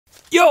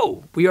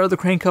Yo, we are the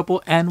Crane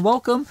Couple, and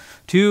welcome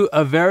to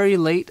a very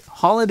late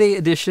holiday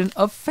edition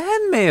of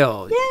Fan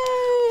Mail.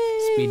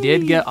 Yay! We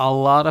did get a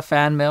lot of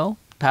fan mail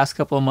past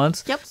couple of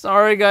months. Yep.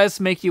 Sorry guys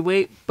to make you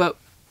wait, but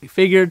we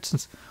figured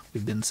since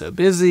we've been so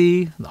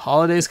busy, the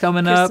holidays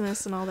coming up,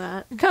 Christmas and all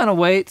that. kind of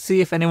wait, see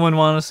if anyone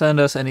want to send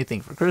us anything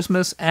for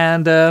Christmas,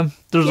 and there's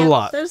a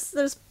lot.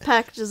 There's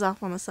packages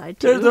off on the side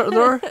too.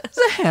 There's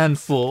a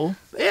handful.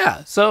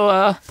 Yeah,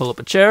 so pull up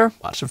a chair,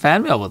 watch some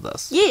fan mail with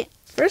us. Yeah.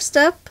 First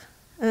up,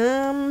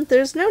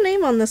 there's no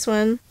name on this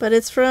one, but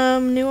it's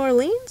from New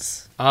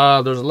Orleans.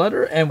 There's a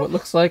letter and what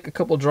looks like a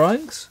couple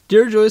drawings.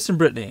 Dear Joyce and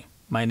Brittany,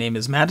 my name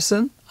is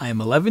Madison. I am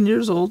 11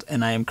 years old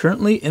and I am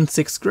currently in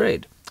 6th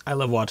grade. I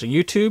love watching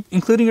YouTube,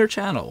 including your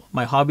channel.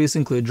 My hobbies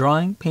include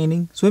drawing,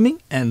 painting,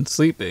 swimming, and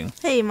sleeping.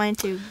 Hey, mine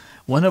too.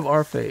 One of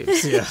our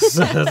faves, yes.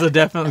 That's a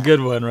definitely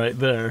good one right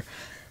there.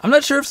 I'm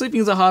not sure if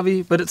sleeping is a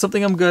hobby, but it's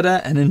something I'm good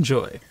at and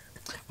enjoy.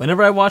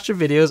 Whenever I watch your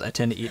videos, I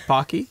tend to eat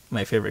Pocky.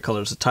 My favorite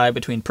color is a tie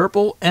between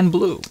purple and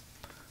blue.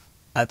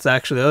 That's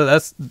actually,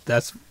 that's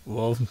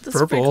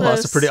purple.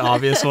 That's a pretty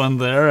obvious one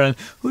there. And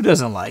who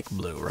doesn't like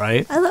blue,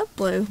 right? I love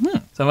blue.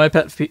 Some of my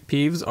pet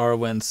peeves are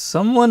when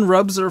someone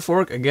rubs their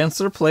fork against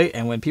their plate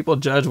and when people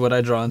judge what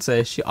I draw and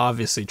say, she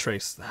obviously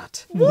traced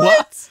that.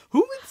 What? Who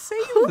would say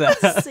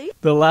that?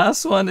 The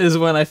last one is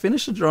when I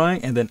finish a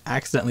drawing and then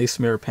accidentally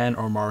smear a pen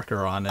or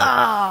marker on it.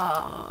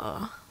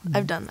 Oh,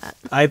 I've done that.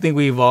 I think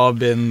we've all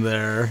been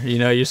there. You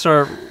know, you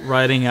start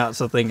writing out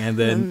something and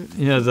then,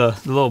 you know, the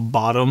little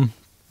bottom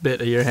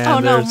bit of your hand. Oh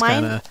no,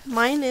 there,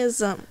 mine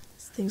is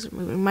things are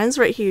moving. Mine's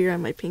right here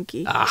on my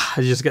pinky.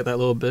 You just get that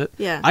little bit.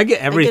 Yeah, I get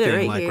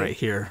everything right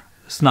here.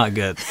 It's not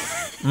good.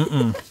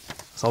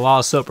 It's a lot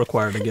of soap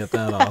required to get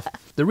that off.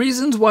 The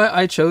reasons why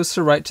I chose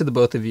to write to the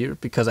both of you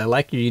because I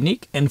like your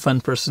unique and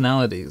fun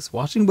personalities.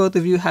 Watching both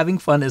of you having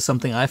fun is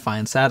something I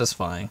find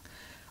satisfying.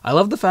 I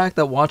love the fact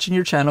that watching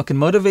your channel can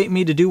motivate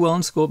me to do well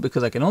in school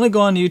because I can only go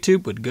on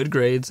YouTube with good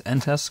grades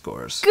and test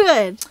scores.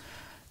 Good.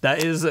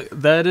 That is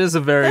a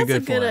very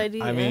good point.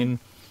 Idea. I mean,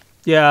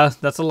 yeah,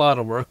 that's a lot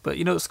of work, but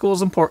you know,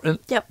 school's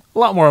important. Yep. A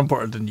lot more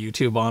important than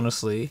YouTube,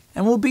 honestly.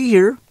 And we'll be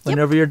here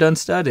whenever you're done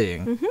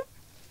studying.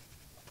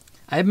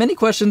 I have many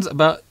questions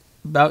about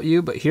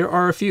you, but here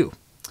are a few.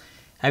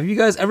 Have you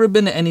guys ever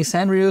been to any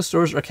Sanrio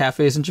stores or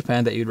cafes in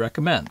Japan that you'd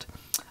recommend?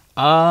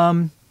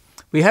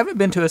 We haven't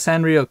been to a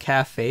Sanrio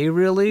cafe,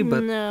 really,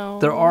 but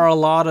there are a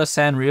lot of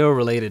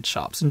Sanrio-related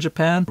shops in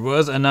Japan. There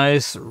was a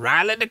nice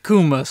Rally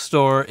Kuma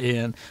store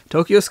in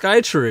Tokyo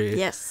Skytree.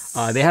 Yes.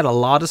 They had a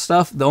lot of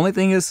stuff. The only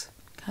thing is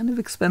kind of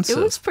expensive.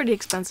 It was pretty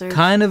expensive.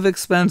 Kind of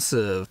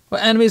expensive.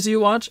 What animes do you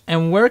watch,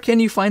 and where can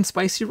you find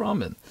spicy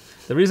ramen?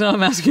 The reason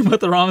I'm asking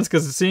about the ramen is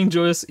because seeing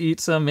Joyce eat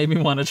some made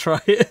me want to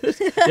try it.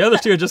 The other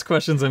two are just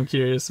questions I'm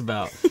curious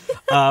about.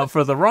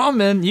 For the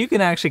ramen, you can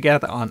actually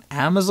get that on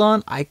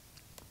Amazon. I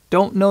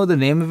don't know the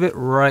name of it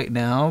right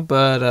now,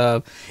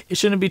 but it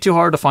shouldn't be too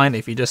hard to find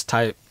if you just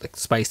type like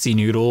spicy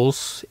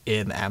noodles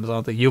in the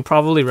Amazon thing. You'll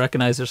probably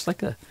recognize there's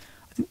like I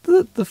think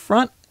the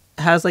front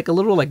has like a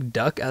little like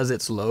duck as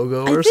its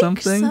logo or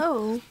something.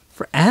 So.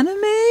 For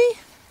anime,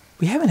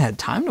 we haven't had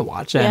time to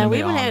watch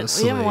anime.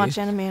 Honestly, we haven't watched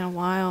anime in a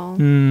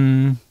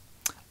while.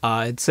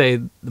 I'd say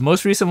the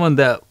most recent one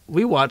that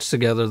we watched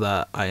together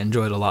that I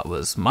enjoyed a lot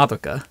was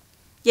Madoka.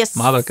 Yes.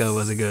 Madoka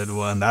was a good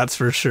one, that's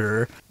for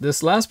sure.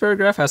 This last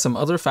paragraph has some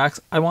other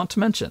facts I want to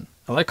mention.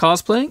 I like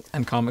cosplaying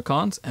and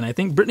Comic-Cons, and I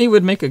think Brittany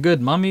would make a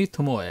good Mami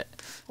Tomoe.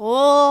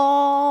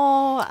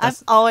 Oh,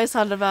 I've always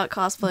thought about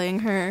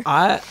cosplaying her.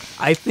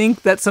 I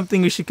think that's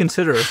something we should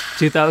consider.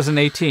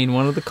 2018,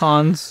 one of the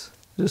cons.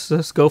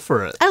 Just go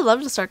for it. I'd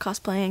love to start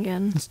cosplaying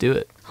again. Let's do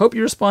it. Hope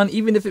you respond,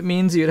 even if it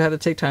means you'd have to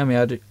take time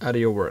out of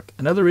your work.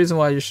 Another reason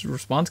why you should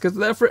respond is because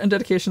of the effort and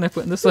dedication I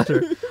put in this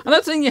letter. I'm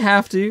not saying you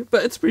have to,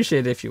 but it's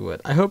appreciated if you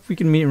would. I hope we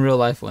can meet in real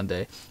life one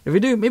day. If we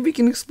do, maybe we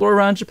can explore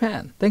around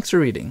Japan. Thanks for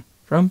reading.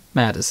 From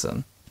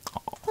Madison.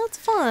 That's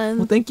fun.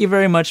 Well, thank you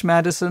very much,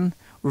 Madison.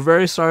 We're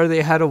very sorry that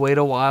you had to wait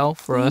a while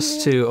for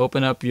us to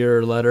open up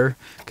your letter,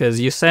 because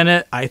you sent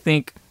it, I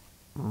think,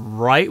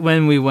 right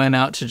when we went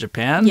out to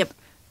Japan. Yep.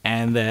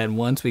 And then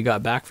once we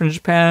got back from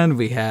Japan,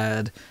 we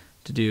had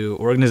to do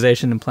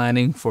organization and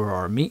planning for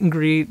our meet and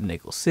greet in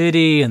Nickel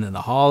City, and then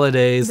the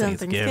holidays,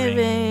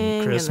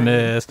 Thanksgiving,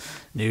 Christmas,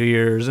 New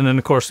Year's, and then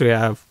of course we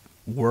have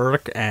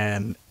work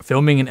and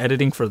filming and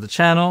editing for the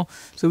channel.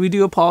 So we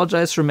do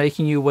apologize for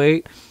making you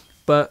wait,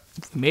 but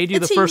we made you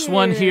the first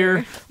one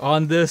here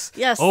on this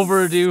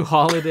Overdue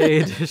Holiday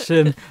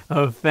Edition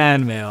of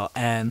Fan Mail.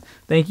 And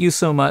thank you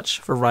so much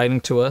for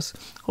writing to us.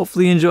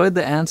 Hopefully you enjoyed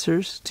the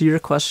answers to your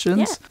questions.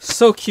 Yeah.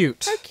 So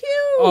cute. So cute.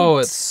 Oh,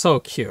 it's so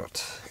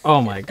cute. Oh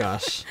my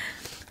gosh.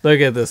 Look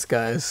at this,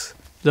 guys.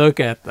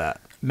 Look at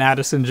that.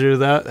 Madison drew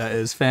that. That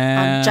is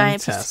fantastic.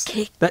 Giant piece of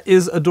cake. That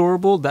is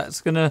adorable. That's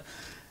going to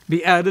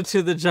be added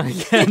to the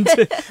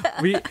gigantic.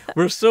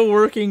 We're still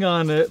working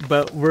on it,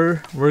 but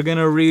we're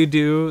gonna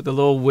redo the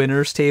little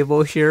winners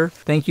table here.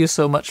 Thank you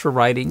so much for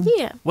writing.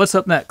 Yeah. What's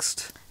up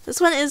next? This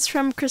one is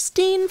from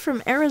Christine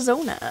from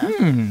Arizona.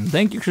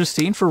 Thank you,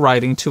 Christine, for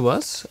writing to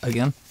us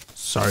again.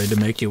 Sorry to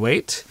make you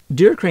wait.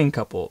 Dear Crane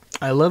Couple,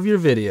 I love your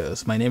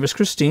videos. My name is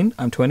Christine.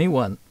 I'm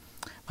 21.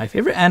 My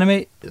favorite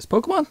anime is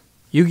Pokemon,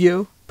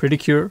 Yu-Gi-Oh!, Pretty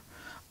Cure,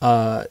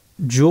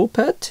 Jewel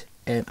Pet,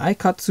 and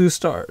Aikatsu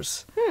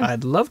Stars.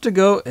 I'd love to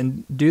go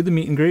and do the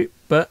meet and greet,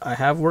 but I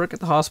have work at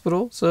the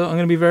hospital, so I'm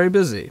going to be very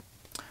busy.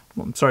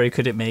 Well, I'm sorry you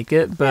couldn't make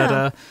it,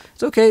 but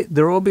it's okay.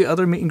 There will be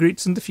other meet and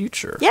greets in the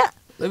future. Yeah.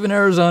 Live in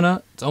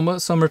Arizona. It's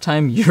almost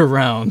summertime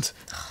year-round.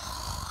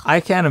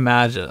 I can't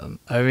imagine.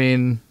 I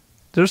mean,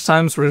 there's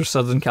times where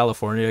Southern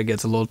California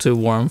gets a little too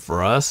warm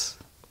for us.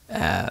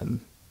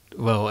 And,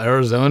 well,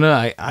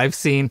 Arizona, I've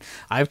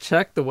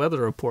checked the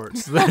weather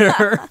reports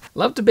there.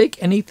 Love to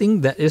bake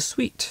anything that is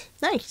sweet.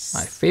 Nice.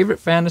 My favorite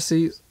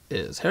fantasies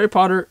is Harry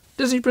Potter,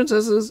 Disney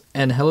princesses,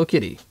 and Hello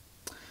Kitty.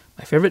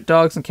 My favorite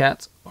dogs and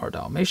cats are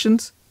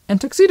Dalmatians and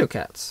Tuxedo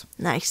Cats.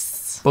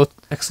 Nice. Both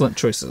excellent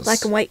choices.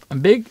 Black and white. I'm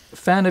a big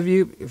fan of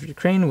you if your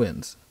crane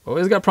wins.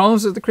 Always got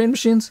problems with the crane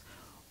machines?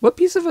 What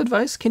piece of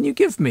advice can you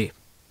give me?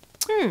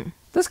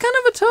 That's kind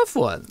of a tough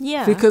one.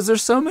 Yeah. Because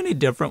there's so many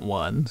different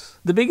ones.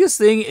 The biggest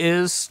thing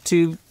is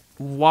to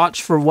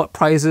watch for what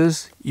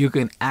prizes you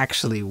can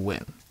actually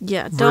win.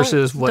 Yeah,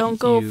 don't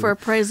go for a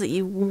prize that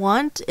you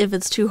want if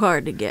it's too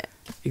hard to get.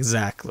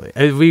 Exactly.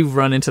 We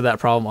run into that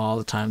problem all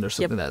the time. There's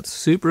something that's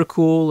super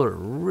cool or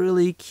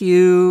really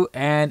cute,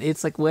 and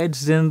it's like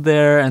wedged in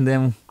there, and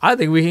then I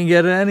think we can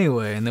get it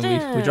anyway. And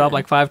then we drop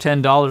like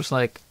 $5-10,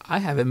 like, I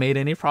haven't made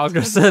any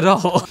progress at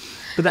all.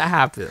 But that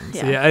happens.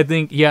 Yeah, I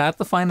think you have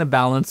to find a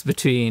balance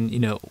between,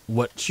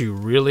 what you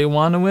really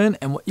want to win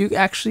and what you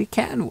actually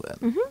can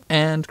win.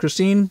 And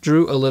Christine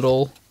drew a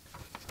little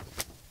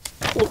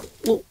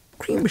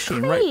cream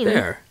machine right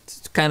there.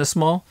 It's kind of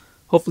small.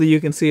 Hopefully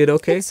you can see it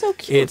okay. It's so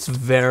cute. It's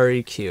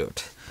very cute.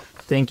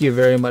 Thank you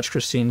very much,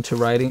 Christine,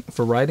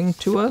 for writing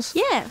to us.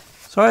 Yeah.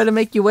 Sorry to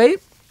make you wait,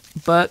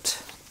 but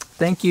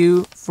thank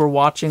you for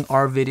watching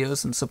our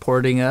videos and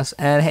supporting us.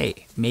 And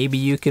hey, maybe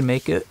you can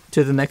make it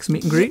to the next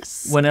meet and greet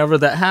whenever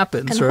that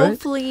happens, and right?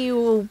 Hopefully you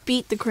will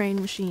beat the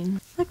crane machine.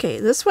 Okay,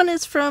 this one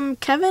is from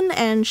Kevin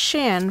and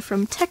Shan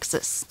from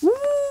Texas. Woo!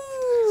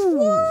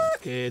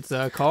 It's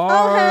a card.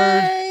 Oh,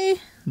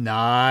 hey.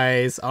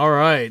 Nice. All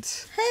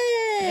right.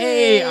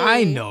 Hey,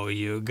 I know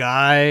you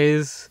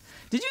guys.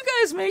 Did you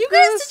guys make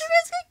this? Did you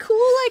guys get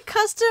cool,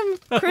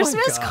 custom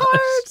Christmas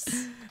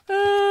cards?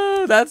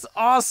 Oh, that's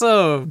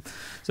awesome.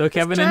 So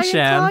Kevin and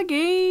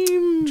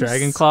Shan.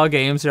 Dragon Claw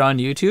Games are on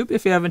YouTube.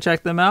 If you haven't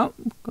checked them out,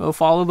 go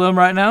follow them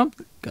right now.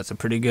 Got some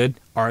pretty good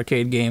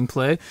arcade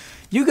gameplay.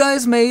 You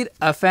guys made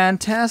a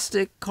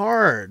fantastic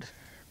card.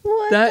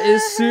 That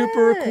is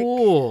super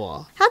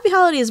cool. Happy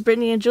holidays,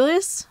 Brittany and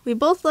Julius. We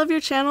both love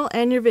your channel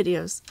and your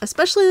videos,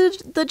 especially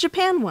the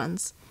Japan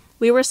ones.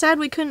 We were sad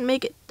we couldn't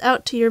make it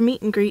out to your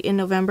meet and greet in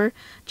November.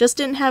 Just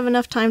didn't have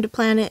enough time to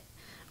plan it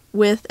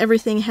with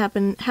everything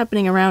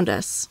happening around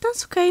us.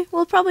 That's okay.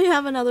 We'll probably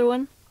have another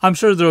one. I'm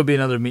sure there will be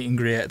another meet and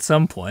greet at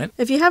some point.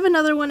 If you have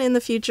another one in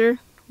the future,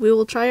 we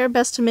will try our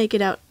best to make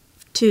it out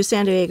to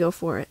San Diego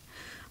for it.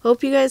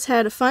 Hope you guys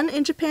had fun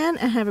in Japan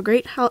and have a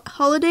great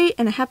holiday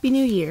and a Happy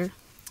New Year.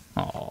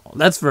 Oh,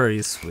 that's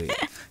very sweet.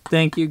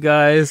 Thank you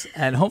guys.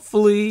 And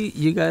hopefully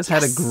you guys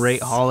had a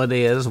great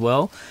holiday as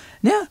well.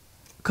 Yeah,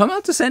 come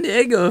out to San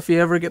Diego if you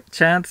ever get the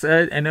chance.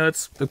 I know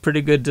it's a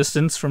pretty good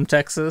distance from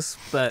Texas,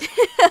 but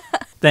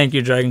thank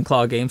you, Dragon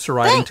Claw Games, for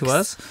writing to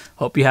us.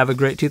 Hope you have a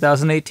great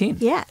 2018.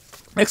 Yeah.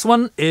 Next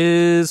one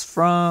is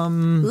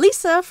from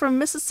Lisa from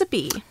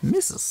Mississippi.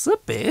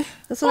 Mississippi?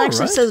 This one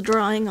actually says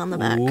drawing on the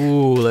back.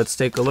 Ooh, let's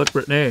take a look,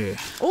 Brittany.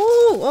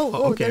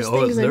 Okay. There's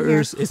things in here.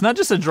 It's not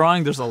just a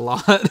drawing, there's a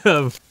lot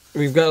of...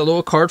 We've got a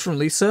little card from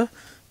Lisa.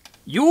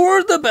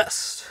 You're the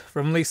best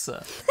from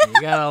Lisa. You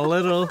got a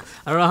little...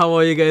 I don't know how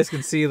well you guys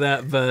can see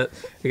that, but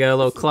you got a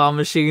little claw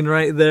machine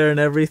right there and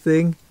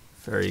everything.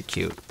 Very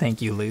cute.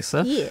 Thank you,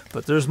 Lisa. Yeah.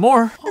 But there's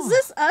more. Is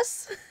this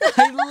us?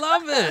 I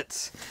love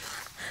it.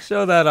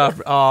 Show that off.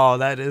 Oh,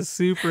 that is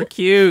super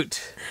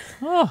cute.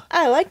 Oh,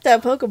 I like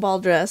that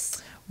Pokeball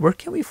dress. Where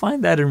can we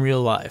find that in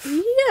real life?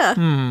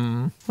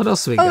 Yeah. What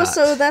else we got? Oh,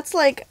 so that's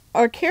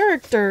our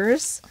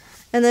characters,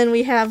 and then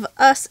we have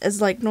us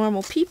as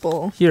normal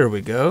people. Here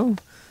we go.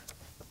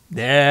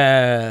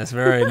 Yes,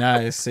 very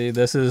nice. See,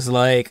 this is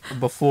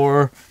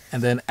before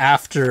and then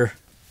after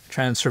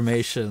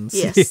transformations.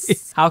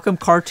 Yes. How come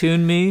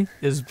cartoon me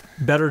is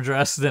better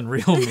dressed than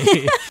real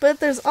me? But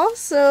there's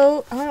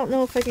also, I don't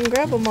know if I can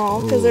grab them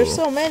all because there's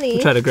so many.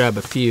 I'll try to grab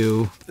a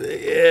few.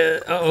 Yeah.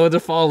 Uh-oh, they're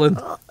falling.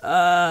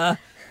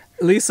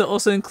 Lisa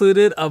also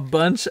included a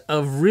bunch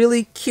of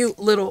really cute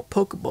little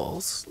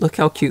Pokeballs. Look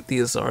how cute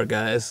these are,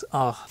 guys.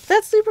 Oh,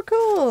 that's super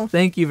cool.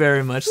 Thank you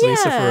very much,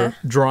 Lisa, for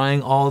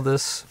drawing all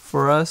this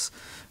for us.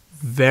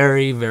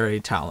 Very, very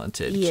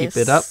talented. Yes.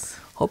 Keep it up.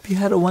 Hope you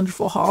had a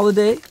wonderful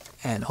holiday.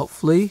 And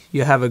hopefully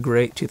you have a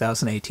great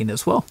 2018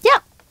 as well.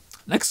 Yeah.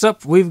 Next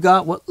up, we've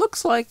got what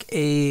looks like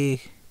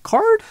a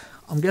card.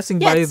 I'm guessing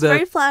by it's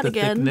very flat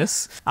again.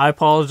 thickness. I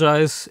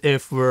apologize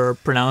if we're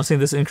pronouncing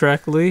this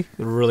incorrectly.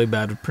 We're really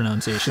bad with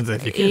pronunciations,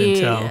 if you couldn't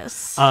tell.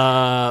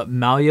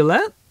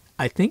 Malulet?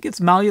 I think it's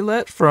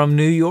Malulette from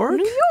New York.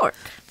 New York.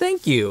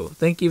 Thank you.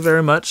 Thank you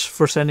very much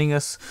for sending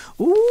us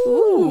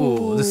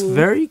this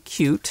very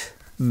cute,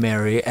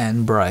 merry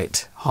and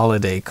bright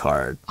holiday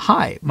card.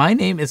 Hi, my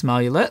name is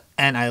Malulette,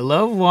 and I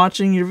love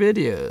watching your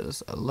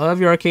videos. I love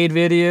your arcade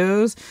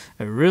videos.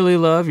 I really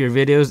love your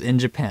videos in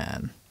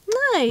Japan.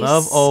 Nice.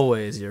 Love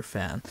always, your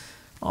fan.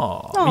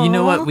 Oh, you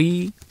know what?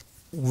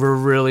 We're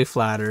really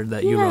flattered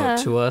that you wrote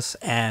to us,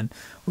 and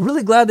we're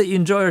really glad that you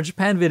enjoy our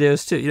Japan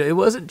videos too. You know, it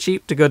wasn't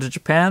cheap to go to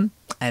Japan,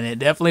 and it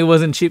definitely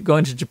wasn't cheap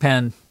going to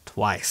Japan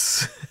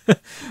twice.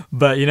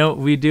 But you know,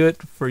 we do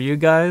it for you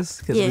guys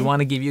because we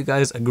want to give you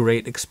guys a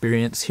great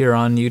experience here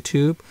on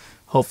YouTube.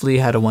 Hopefully you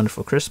had a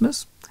wonderful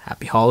Christmas,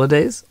 happy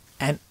holidays,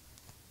 and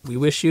we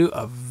wish you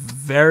a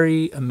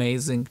very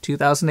amazing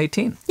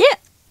 2018. Yeah.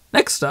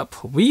 Next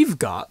up, we've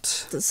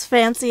got this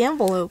fancy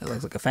envelope. It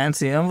looks like a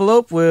fancy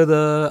envelope with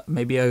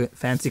maybe a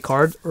fancy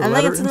card or letter inside.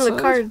 I think it's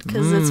another card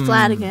because it's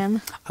flat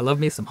again. I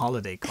love me some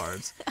holiday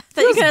cards. I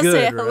thought you were going to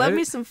say, I love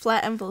me some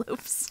flat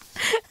envelopes.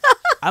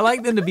 I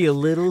like them to be a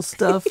little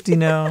stuffed, you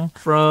know,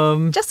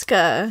 from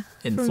Jessica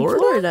in from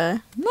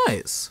Florida.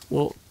 Nice.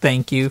 Well,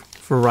 thank you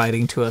for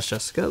writing to us,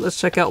 Jessica. Let's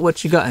check out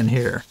what you got in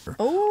here.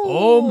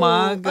 Oh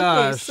my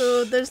gosh. Okay,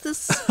 so there's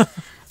this.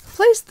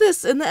 Place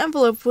this in the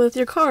envelope with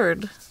your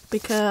card.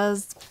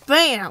 Because,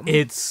 bam!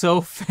 It's so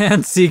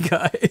fancy,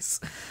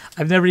 guys.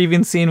 I've never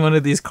even seen one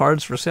of these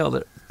cards for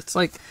sale. It's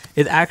like,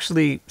 it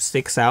actually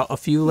sticks out a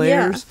few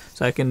layers. Yeah.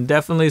 So I can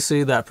definitely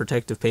see that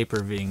protective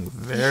paper being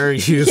very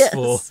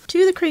useful. Yes.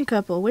 To the Crane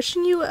couple,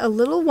 wishing you a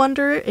little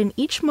wonder in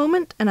each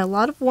moment and a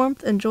lot of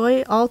warmth and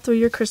joy all through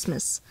your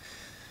Christmas.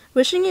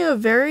 Wishing you a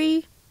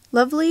very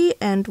lovely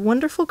and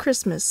wonderful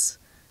Christmas.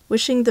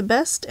 Wishing the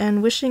best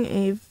and wishing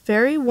a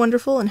very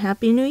wonderful and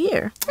happy new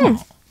year.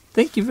 Oh.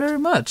 Thank you very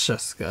much,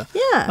 Jessica.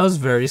 Yeah. That was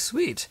very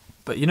sweet.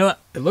 But you know what?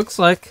 It looks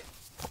like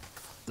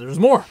there's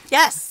more.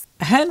 Yes.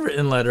 A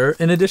handwritten letter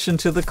in addition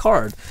to the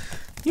card.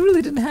 You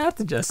really didn't have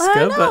to, Jessica.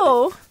 I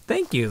know. But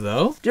thank you,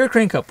 though. Dear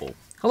Crane couple,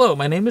 hello,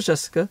 my name is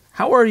Jessica.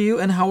 How are you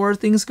and how are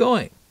things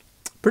going?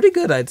 Pretty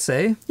good, I'd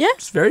say. Yeah.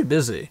 Just very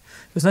busy.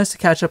 It was nice to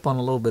catch up on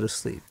a little bit of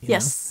sleep.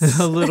 Yes.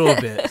 A little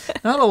bit.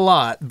 Not a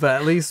lot,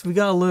 but at least we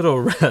got a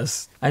little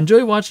rest. I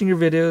enjoy watching your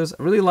videos.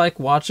 I really like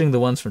watching the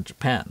ones from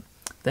Japan.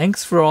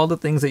 Thanks for all the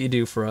things that you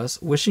do for us.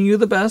 Wishing you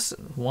the best.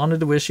 Wanted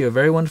to wish you a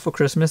very wonderful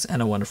Christmas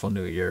and a wonderful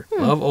New Year.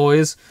 Love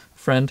always,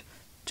 friend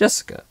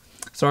Jessica.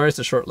 Sorry it's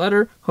a short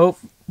letter. Hope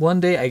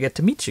one day I get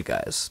to meet you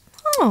guys.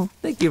 Oh.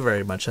 Thank you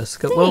very much,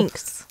 Jessica.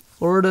 Thanks. Well,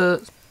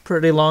 Florida's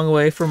pretty long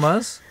way from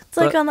us. It's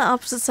like on the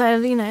opposite side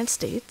of the United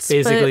States.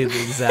 Basically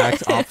the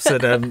exact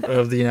opposite end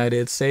of the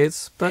United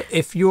States. But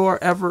if you're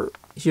ever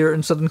here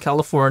in Southern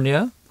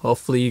California,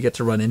 hopefully you get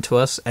to run into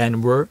us.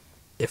 And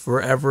if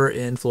we're ever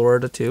in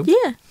Florida too.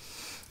 Yeah.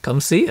 Come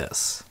see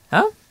us.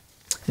 Huh?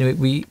 Anyway,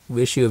 we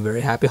wish you a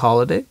very happy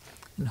holiday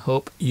and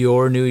hope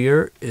your new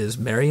year is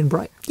merry and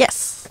bright.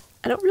 Yes.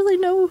 I don't really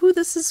know who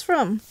this is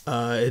from.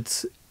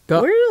 It's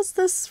got... Where is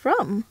this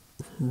from?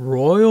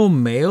 Royal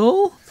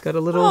Mail? It's got a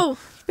little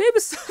baby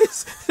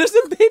size. There's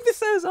a baby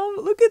size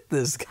envelope. Look at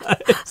this,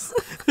 guys.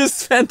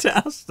 This is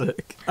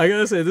fantastic. I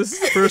gotta say, this is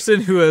the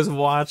person who has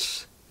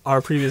watched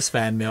our previous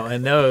fan mail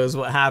and knows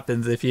what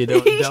happens if you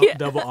don't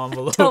double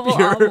envelope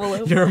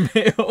your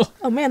mail.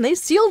 Oh man, they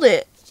sealed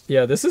it.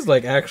 Yeah, this is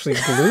like actually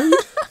glued.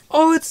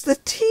 Oh, it's the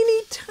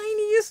teeny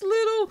tiniest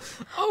little.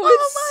 Oh,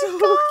 it's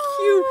so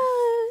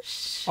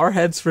cute. Our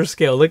heads for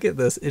scale. Look at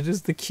this. It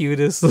is the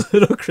cutest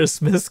little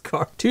Christmas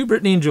card. To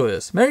Brittany and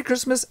Joyous, Merry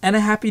Christmas and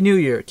a Happy New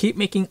Year. Keep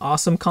making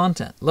awesome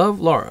content. Love,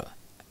 Laura.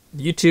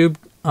 YouTube,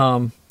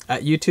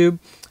 at YouTube,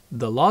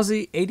 the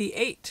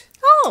Lozzie88.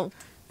 Oh.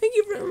 Thank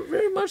you very,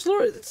 very much,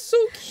 Laura. It's so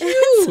cute.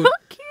 It's so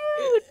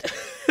cute.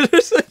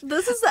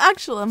 This is the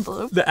actual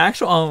envelope. The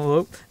actual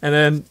envelope, and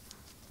then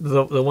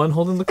the one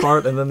holding the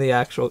card, and then the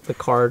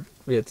card.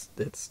 It's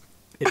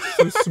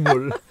too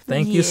small.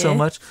 Thank you so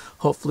much.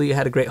 Hopefully you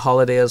had a great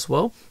holiday as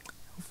well.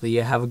 Hopefully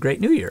you have a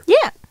great New Year.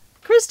 Yeah.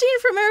 Christine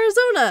from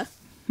Arizona.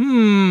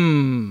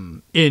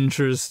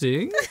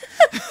 Interesting.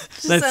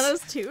 She sent us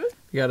two.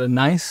 We got a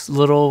nice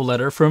little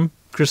letter from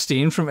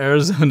Christine from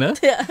Arizona.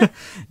 Yeah.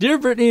 Dear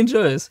Brittany and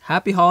Joyce,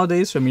 happy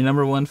holidays from your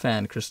 #1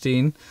 fan,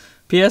 Christine.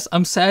 P.S.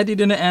 I'm sad you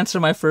didn't answer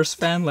my first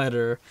fan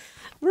letter.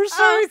 We're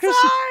sorry,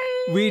 Christine. Sorry.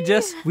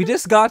 We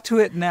just got to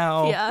it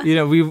now. Yeah. You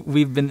know,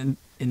 we've been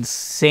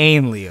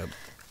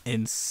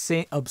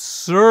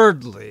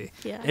absurdly,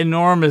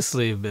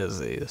 enormously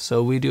busy.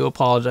 So we do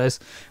apologize,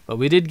 but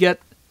we did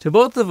get to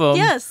both of them.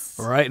 Yes.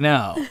 Right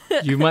now.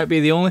 You might be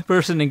the only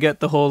person to get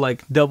the whole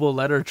like double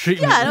letter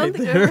treatment. Yeah, I don't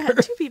think I've ever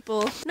had two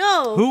people.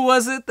 No. Who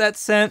was it that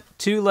sent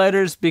 2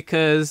 letters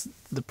because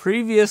the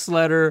previous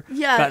letter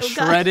got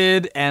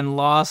shredded and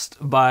lost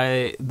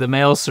by the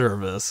mail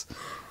service?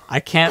 I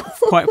can't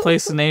quite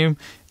place the name,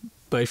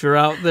 but if you're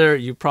out there,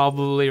 you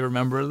probably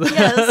remember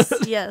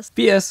that. Yes.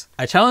 P.S.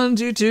 I challenge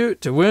you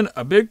to win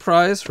a big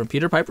prize from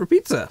Peter Piper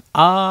Pizza.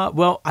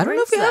 Well, I don't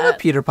know if we have a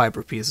Peter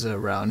Piper Pizza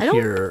around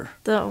here. I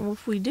don't know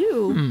if we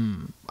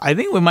do. I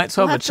think we might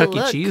still have a Chuck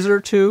E. Cheese or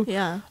two.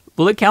 Yeah.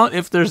 Will it count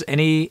if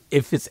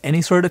it's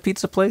any sort of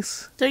pizza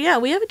place? So yeah,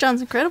 we have a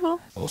John's Incredible.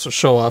 Also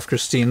show off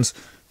Christine's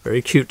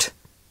very cute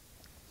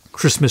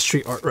Christmas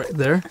tree art right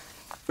there.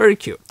 Very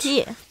cute.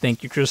 Yeah.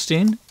 Thank you,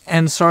 Christine.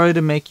 And sorry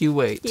to make you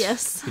wait.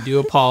 Yes. We do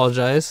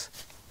apologize.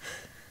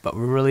 But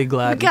we're really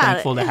glad and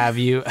thankful to have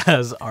you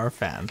as our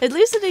fan. At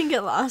least it didn't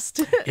get lost.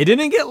 It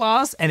didn't get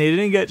lost, and it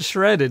didn't get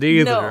shredded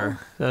either. No.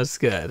 That's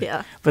good.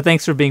 Yeah. But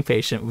thanks for being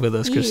patient with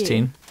us,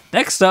 Christine.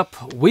 Next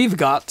up, we've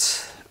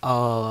got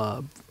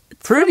a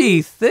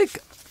pretty thick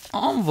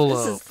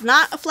envelope. This is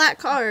not a flat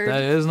card.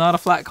 That is not a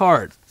flat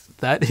card.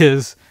 That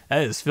is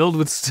filled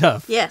with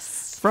stuff.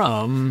 Yes.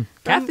 From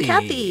Kathy.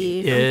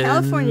 Kathy from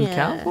California.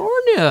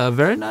 California.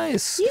 Very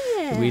nice.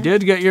 Yeah. We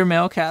did get your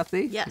mail,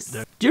 Kathy. Yes.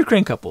 Dear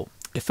Crane Couple,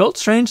 it felt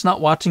strange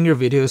not watching your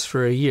videos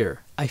for a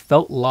year. I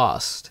felt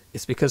lost.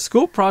 It's because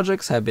school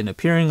projects have been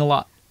appearing a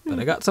lot, but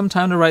I got some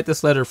time to write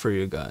this letter for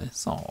you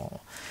guys. Aww.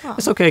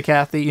 It's okay,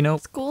 Kathy. You know,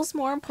 school's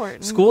more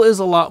important. School is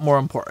a lot more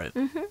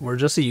important. We're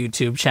just a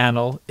YouTube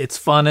channel. It's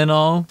fun and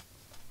all.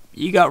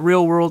 You got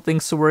real world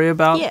things to worry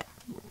about. Yeah.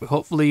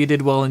 Hopefully you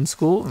did well in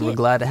school, and we're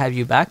glad to have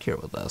you back here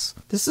with us.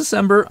 This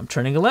December, I'm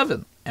turning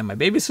 11, and my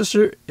baby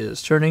sister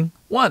is turning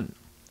 1.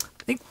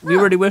 I think we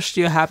already wished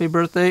you a happy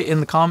birthday in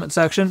the comment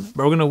section, but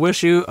we're going to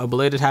wish you a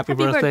belated happy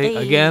birthday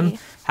again.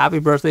 Happy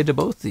birthday to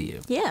both of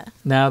you. Yeah.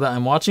 Now that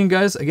I'm watching you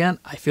guys again,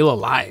 I feel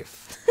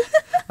alive.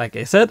 Like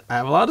I said, I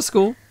have a lot of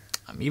school.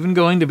 I'm even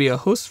going to be a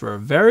host for a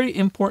very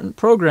important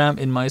program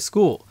in my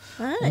school.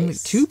 Nice. Only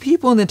 2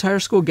 people in the entire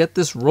school get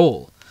this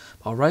role.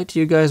 I'll write to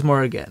you guys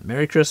more again.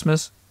 Merry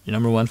Christmas. Your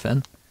 #1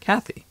 fan,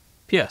 Kathy.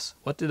 P.S.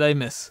 What did I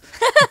miss?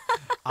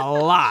 A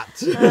lot.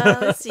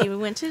 Let's see. We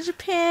went to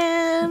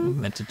Japan.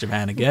 We went to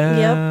Japan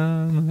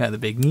again. We had the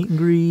big meet and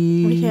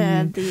greet. We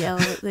had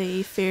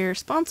the fair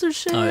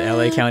sponsorship. The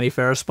LA County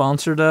Fair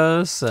sponsored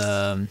us.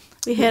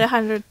 We hit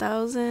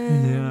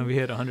 100,000. Yeah, we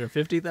hit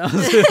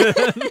 150,000.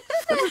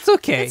 It's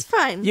okay. It's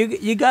fine.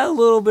 You got a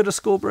little bit of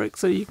school break,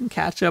 so you can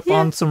catch up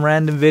on some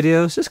random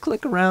videos. Just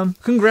click around.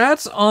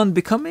 Congrats on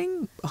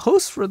becoming a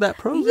host for that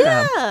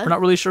program. Yeah. We're not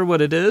really sure what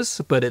it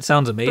is, but it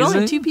sounds amazing. But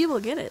only 2 people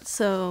get it,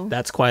 so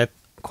That's quite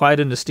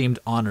an esteemed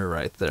honor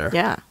right there.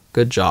 yeah.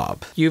 Good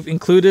job. You've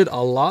included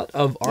a lot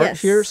of art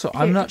here, so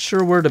I'm not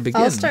sure where to begin.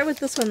 I'll start with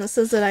this one that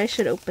says that I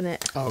should open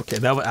it. Okay,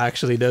 that one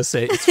actually does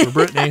say it's for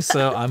Brittany,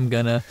 so I'm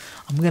gonna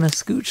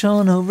scooch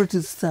on over to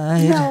the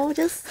side. No,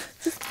 just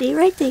stay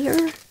right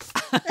there.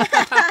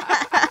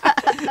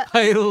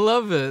 I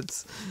love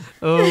it.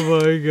 Oh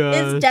my god.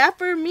 It's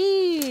Dapper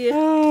Me.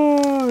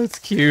 Oh, it's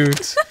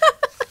cute.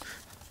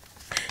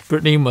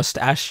 Brittany must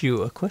ask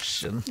you a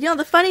question. You know,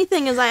 the funny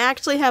thing is I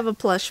actually have a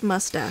plush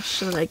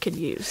mustache that I could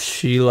use.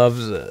 She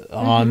loves it.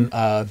 On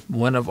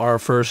one of our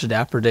first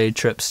Dapper Day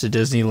trips to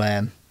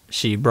Disneyland,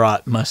 she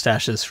brought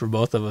mustaches for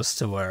both of us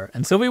to wear.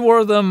 And so we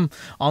wore them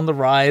on the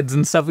rides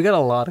and stuff. We got a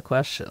lot of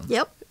questions.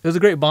 Yep. It was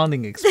a great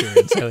bonding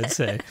experience, I would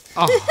say.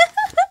 Oh,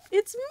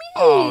 It's me.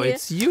 oh,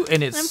 it's you,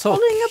 and it's I'm so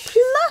holding a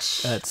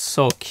plush. That's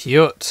so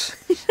cute.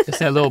 It's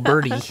that little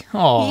birdie.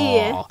 Oh,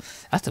 Yeah.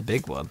 That's a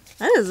big one.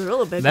 That is a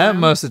real big That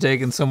one. must have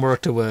taken some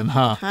work to win,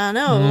 huh? I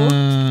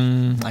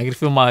know. I can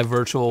feel my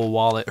virtual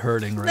wallet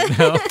hurting right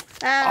now.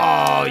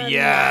 Oh,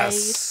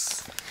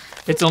 yes.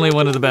 Nice. It's only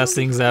one of the best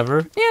things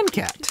ever. Nyan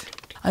Cat.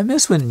 I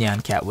miss when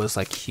Nyan Cat was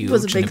like huge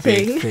Was a big and a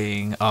big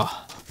thing.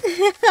 Oh,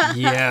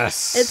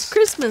 yes. It's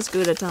Christmas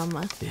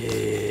Gudetama.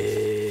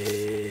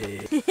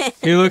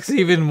 He looks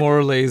even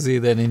more lazy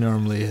than he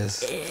normally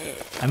is.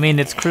 I mean,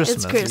 it's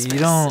Christmas. Christmas. You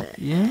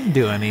don't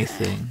do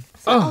anything.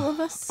 All of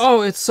us.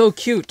 Oh, it's so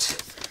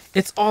cute.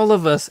 It's all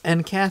of us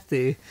and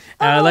Kathy.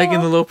 And I like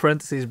in the little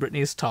parentheses,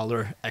 Brittany's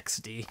taller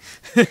XD.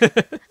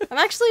 I'm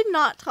actually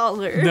not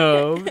taller.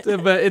 No,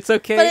 but it's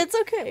okay. But it's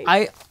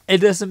okay. It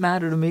doesn't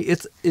matter to me.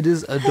 It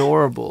is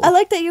adorable. I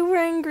like that you're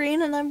wearing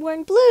green and I'm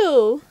wearing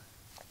blue.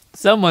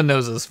 Someone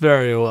knows us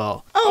very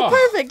well. Oh,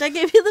 perfect. I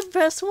gave you the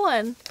best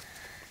one.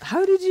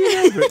 How did you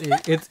know,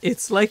 Brittany?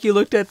 It's like you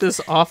looked at this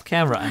off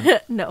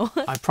camera. No.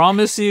 I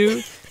promise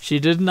you, she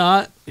did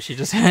not. She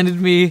just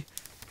handed me.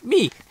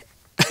 Yeah.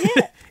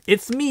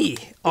 It's me.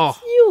 Oh,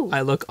 you.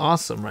 I look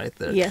awesome right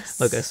there.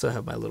 Yes. Look, I still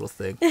have my little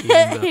thing. Your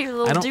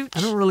little I douche.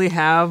 don't really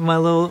have my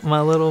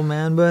little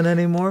man bun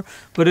anymore,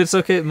 but it's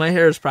okay. My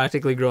hair is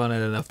practically growing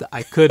out enough that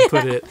I could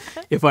put it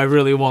if I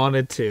really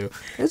wanted to.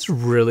 It's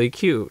really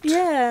cute.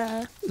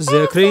 Yeah.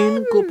 The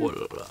Crane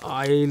Couple.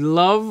 I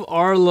love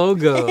our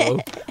logo.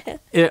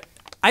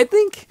 I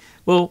think,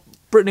 well,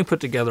 Brittany put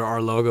together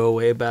our logo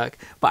way back,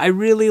 but I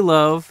really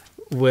love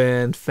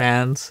when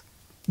fans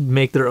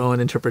make their own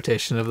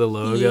interpretation of the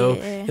logo.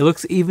 Yeah. It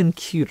looks even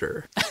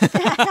cuter.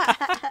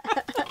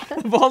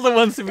 Of all the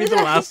ones to be the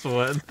last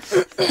one.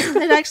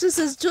 It actually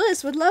says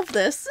Joyce would love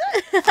this.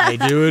 I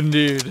do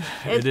indeed.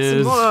 It's It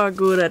is. more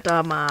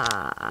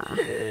Gudetama.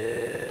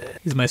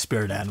 He's my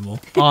spirit animal,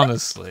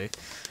 honestly.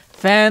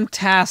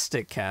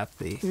 Fantastic,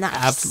 Kathy. Nice.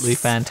 Absolutely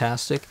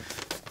fantastic.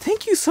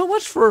 Thank you so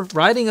much for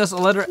writing us a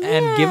letter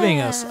and giving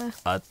us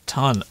a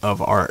ton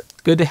of art.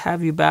 Good to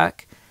have you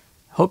back.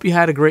 Hope you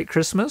had a great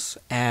Christmas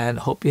and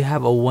hope you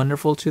have a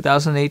wonderful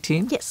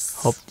 2018. Yes.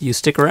 Hope you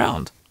stick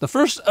around. The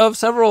first of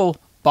several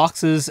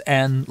boxes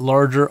and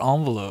larger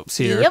envelopes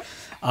here. Yep.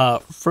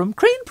 From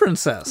Crane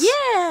Princess.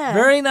 Yeah.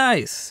 Very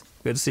nice.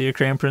 Good to see you,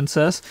 Crane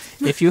Princess.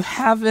 If you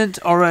haven't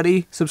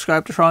already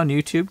subscribed to her on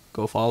YouTube,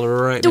 go follow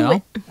her right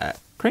now at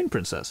Crane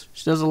Princess.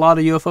 She does a lot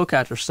of UFO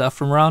catcher stuff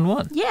from round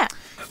 1. Yeah.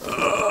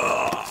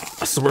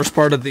 That's the worst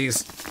part of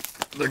these.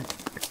 The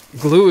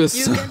glue is...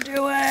 You can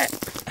do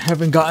it. I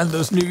haven't gotten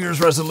those New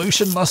Year's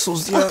resolution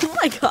muscles yet. Oh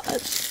my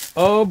god.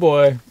 Oh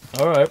boy.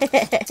 All right.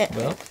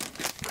 Well,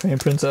 Crane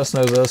Princess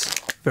knows us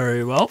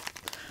very well.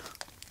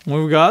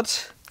 We've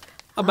got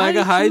a bag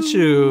of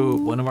Haichu,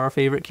 one of our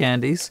favorite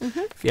candies.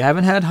 If you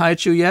haven't had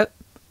Haichu yet,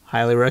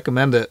 highly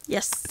recommend it.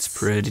 Yes. It's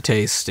pretty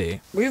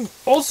tasty. We've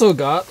also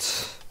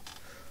got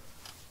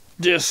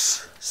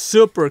this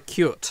super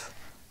cute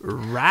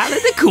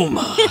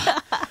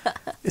Rattata.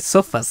 It's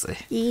so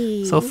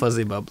fuzzy. So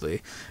fuzzy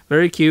bubbly.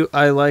 Very cute.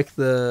 I like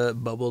the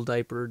bubble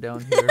diaper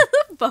down here.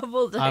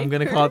 Bubble diaper. I'm going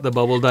to call it the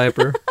bubble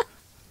diaper.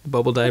 The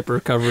bubble diaper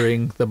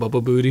covering the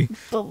bubble booty.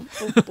 Oh,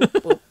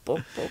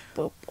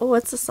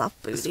 it's a soft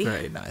booty. It's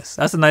very nice.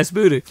 That's a nice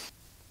booty.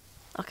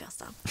 Okay, I'll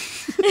stop.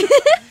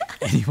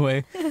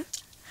 Anyway,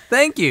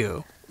 thank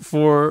you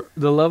for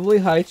the lovely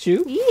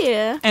Haichu.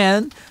 Yeah.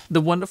 And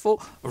the wonderful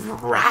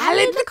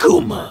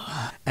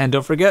Rattata. And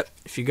don't forget,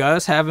 if you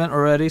guys haven't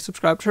already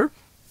subscribed to her,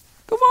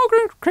 go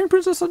follow Crane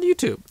Princess on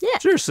YouTube. Yeah.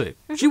 Seriously.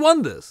 She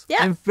won this. Yeah.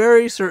 I'm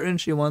very certain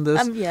she won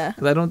this. Yeah.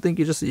 'Cause I don't think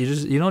you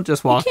don't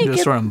just walk into a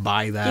store and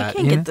buy that.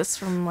 You can't get this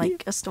from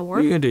like a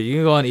store. You can do. You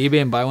can go on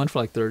eBay and buy one for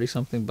like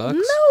 30-something bucks.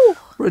 No.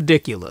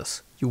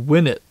 Ridiculous. You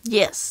win it.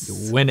 Yes.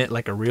 You win it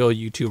like a real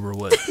YouTuber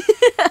would.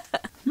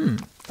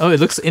 Oh, it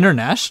looks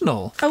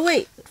international. Oh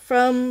wait,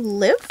 from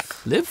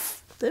Liv?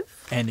 Liv?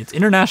 Liv? And it's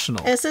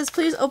international. It says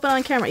please open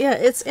on camera. Yeah,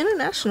 it's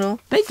international.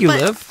 Thank you,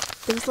 but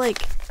Liv. There's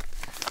like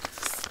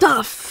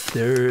stuff.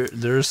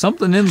 There's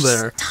something in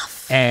there.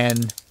 Stuff.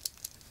 And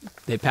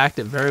they packed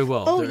it very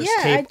well. Oh, There's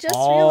yeah, tape I just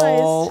all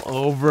realized.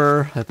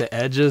 over at the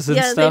edges and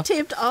Yeah, stuff. they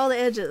taped all the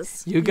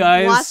edges. You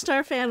guys watched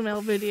our fan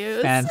mail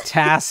videos.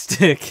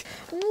 Fantastic.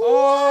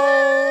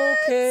 What?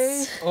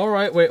 Okay. All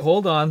right, wait,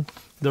 hold on.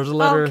 There's a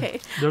letter. Okay.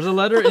 There's a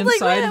letter I was like,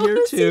 inside wait, I here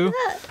wanna see too.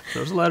 that.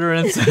 There's a letter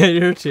inside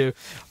here too.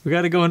 We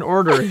got to go in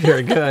order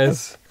here,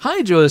 guys.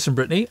 Hi, Julius and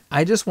Brittany.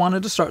 I just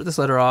wanted to start this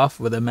letter off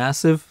with a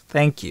massive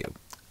thank you.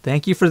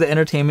 Thank you for the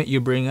entertainment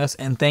you bring us,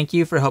 and thank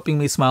you for helping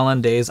me smile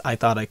on days I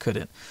thought I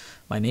couldn't.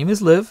 My name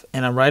is Liv,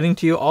 and I'm writing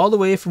to you all the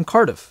way from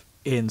Cardiff,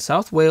 in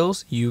South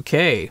Wales,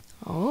 UK.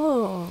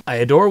 Oh. I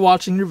adore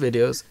watching your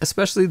videos,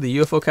 especially the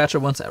UFO catcher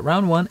ones at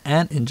round 1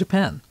 and in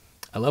Japan.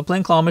 I love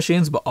playing claw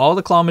machines, but all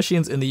the claw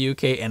machines in the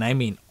UK, and I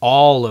mean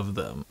all of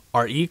them,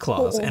 are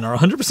e-claws and are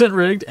 100%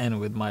 rigged, and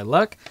with my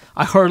luck,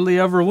 I hardly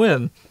ever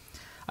win.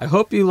 I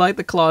hope you like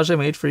the collage I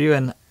made for you,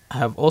 and I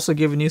have also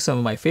given you some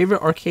of my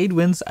favorite arcade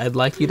wins I'd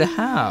like you to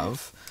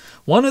have.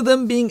 One of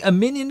them being a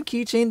Minion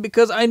keychain,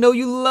 because I know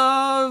you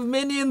love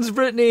Minions,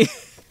 Brittany.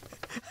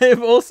 I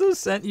have also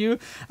sent you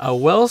a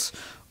Welsh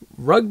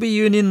Rugby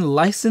Union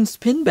licensed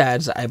pin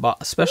badge that I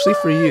bought especially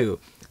for you.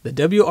 The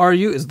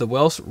WRU is the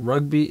Welsh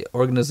Rugby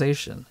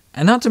Organization.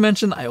 And not to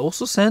mention, I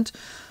also sent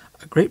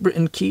a Great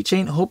Britain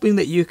keychain, hoping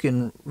that you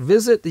can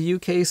visit the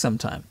UK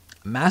sometime.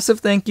 Massive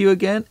thank you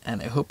again,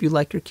 and I hope you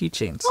like your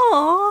keychains.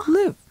 Aww.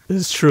 Liv.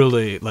 This is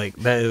truly, like,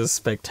 that is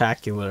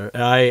spectacular.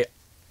 Yeah.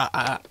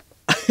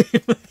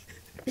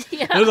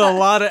 There's a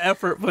lot of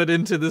effort put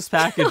into this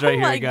package right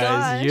Oh my here, guys.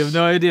 gosh. You have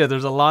no idea.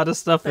 There's a lot of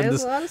stuff in There's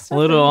this a lot of stuff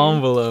little in here.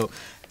 envelope.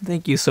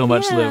 Thank you so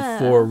much, Liv, Yeah.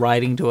 for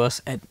writing to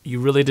us. And you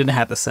really didn't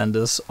have to send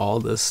us all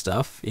this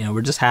stuff. You know,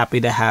 we're just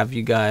happy to have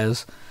you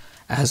guys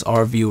as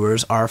our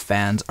viewers, our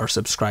fans, our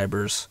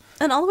subscribers.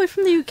 And all the way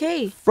from the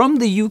UK. From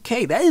the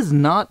UK. That is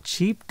not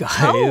cheap,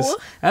 guys. No.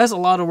 That's a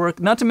lot of work.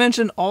 Not to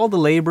mention all the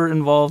labor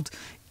involved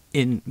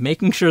in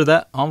making sure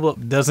that envelope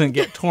doesn't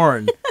get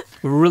torn.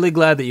 We're really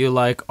glad that you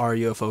like our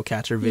UFO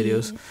catcher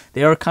videos.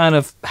 They are kind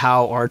of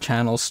how our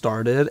channel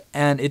started,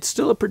 and it's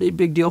still a pretty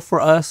big deal for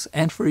us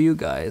and for you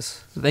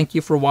guys. So thank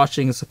you for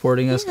watching and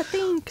supporting us. Yeah,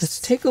 thanks. Let's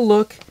take a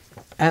look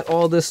at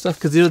all this stuff,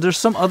 because there's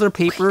some other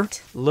paper.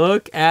 Wait.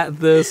 Look at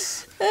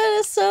this. That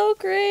is so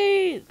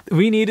great.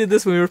 We needed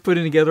this when we were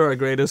putting together our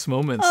greatest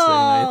moments thing,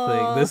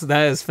 I think.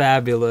 That is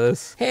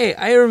fabulous. Hey,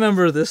 I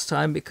remember this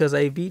time because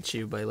I beat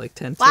you by like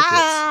 10 tickets.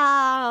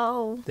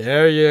 Wow.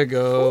 There you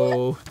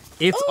go.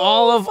 It's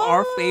all of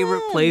our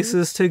favorite fun.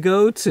 places to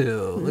go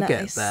to. Look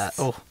at Nice. that.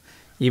 Oh,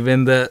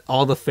 even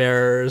all the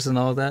fairs and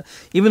all that.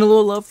 Even a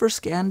little love for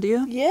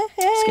Scandia. Yeah.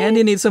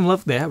 Scandia needs some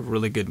love. They have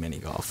really good mini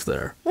golf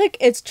there. Look,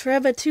 it's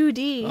Treba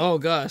 2D. Oh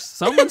gosh,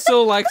 someone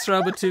still likes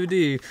Straba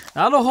 2D.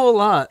 Not a whole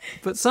lot,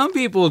 but some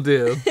people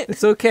do.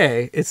 It's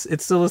okay. It's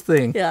still a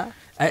thing. Yeah.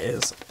 That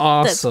is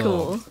awesome. That's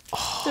cool.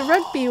 The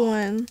rugby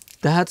one.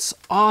 That's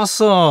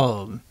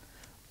awesome.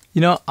 You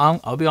know,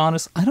 I'll be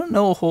honest, I don't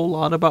know a whole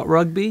lot about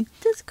rugby.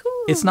 That's cool.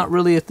 It's not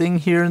really a thing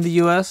here in the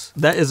US.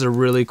 That is a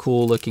really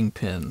cool looking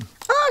pin.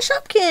 Oh,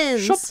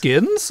 Shopkins.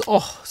 Shopkins?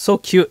 Oh, so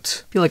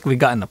cute. I feel like we've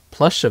gotten a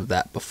plush of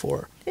that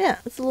before. Yeah,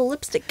 it's a little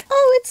lipstick.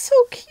 Oh, it's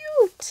so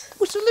cute.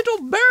 It's a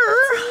little bear.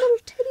 It's a little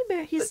teddy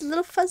bear. He's a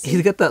little fuzzy.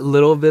 He's got that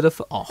little bit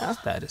of... Oh,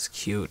 that is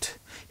cute.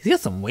 He's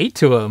got some weight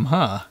to him,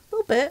 huh? A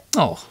little bit.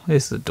 Oh,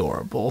 it's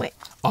adorable. Wait.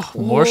 Oh,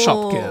 more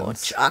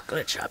Shopkins.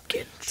 Chocolate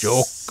Shopkins.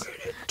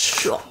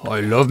 Chocolate.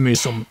 I love me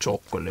some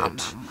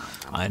chocolate.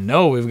 I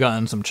know we've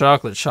gotten some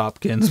chocolate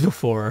Shopkins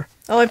before.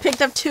 Oh, I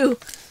picked up 2.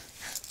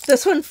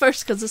 This one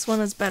first, because this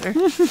one is better.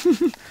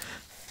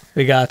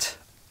 We got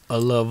a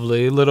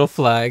lovely little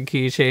flag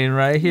keychain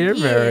right here.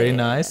 Yeah. Very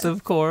nice,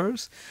 of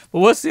course. But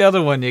what's the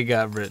other one you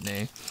got,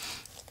 Brittany?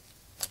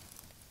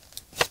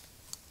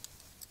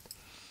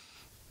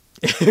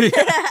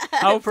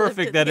 How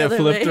perfect that it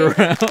flipped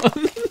around.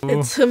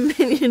 It's a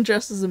minion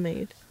dressed as a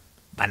maid.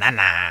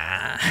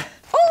 Banana.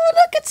 Oh,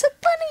 look, it's a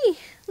bunny.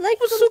 Like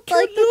What's so cute,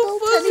 like little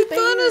fuzzy teddy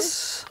bear.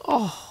 bunnies.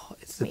 Oh,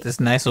 it's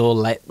this nice little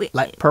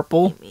light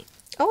purple.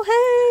 Oh,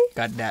 hey.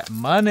 Got that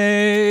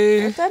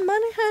money. Got that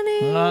money,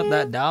 honey. Not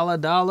that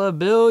dollar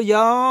bill,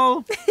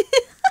 y'all.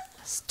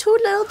 It's 2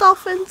 little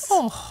dolphins.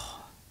 Oh,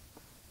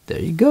 there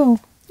you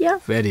go. Yeah.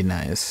 Very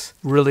nice.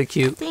 Really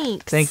cute.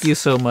 Thanks. Thank you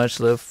so much,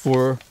 Liv,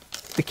 for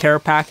the care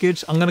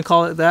package. I'm going to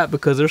call it that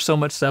because there's so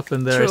much stuff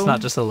in there. True. It's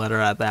not just a letter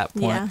at that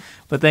point. Yeah.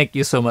 But thank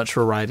you so much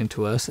for writing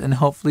to us. And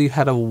hopefully you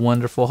had a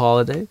wonderful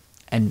holiday.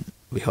 And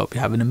we hope you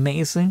have an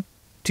amazing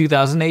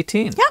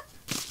 2018. Yep.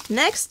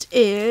 Next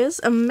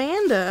is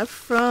Amanda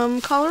from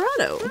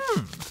Colorado.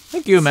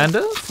 Thank you,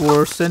 Amanda,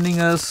 for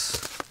sending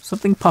us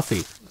something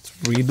puffy. Let's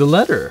read the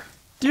letter.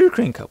 Dear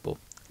Crane Couple,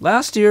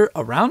 last year,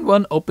 a round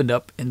 1 opened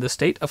up in the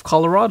state of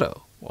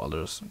Colorado. While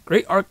there's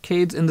great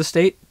arcades in the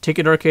state,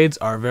 ticket arcades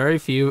are very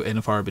few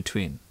and far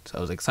between. So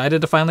I was excited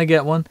to finally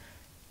get one,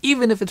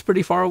 even if it's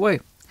pretty far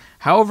away.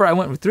 However, I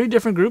went with 3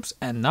 different groups,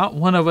 and not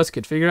one of us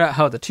could figure out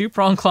how the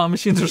 2-prong claw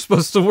machines are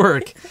supposed to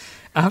work.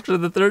 After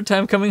the 3rd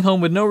time coming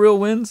home with no real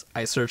wins,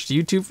 I searched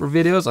YouTube for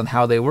videos on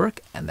how they work,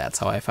 and that's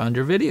how I found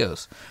your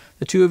videos.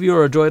 The 2 of you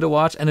are a joy to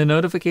watch, and a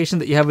notification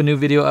that you have a new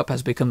video up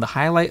has become the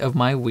highlight of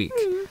my week.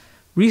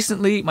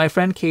 Recently, my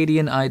friend Katie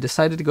and I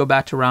decided to go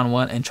back to round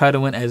 1 and try to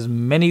win as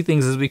many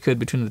things as we could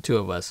between the 2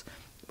 of us.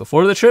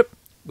 Before the trip,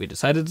 we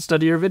decided to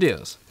study your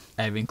videos.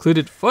 I have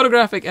included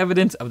photographic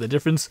evidence of the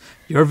difference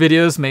your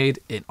videos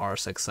made in our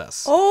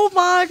success. Oh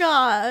my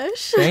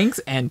gosh. Thanks,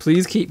 and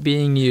please keep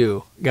being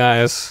you,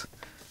 guys.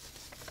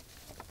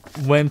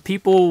 When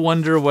people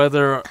wonder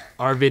whether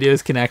our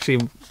videos can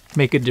actually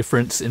make a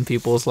difference in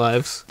people's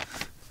lives,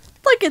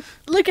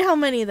 Look at how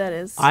many that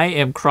is. I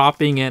am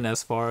cropping in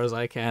as far as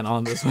I can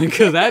on this one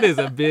because that is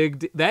a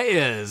big. That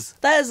is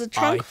a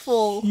trunk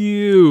full.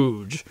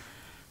 Huge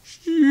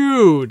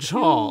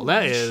haul.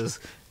 That is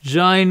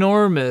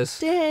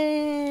ginormous.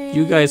 Dang.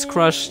 You guys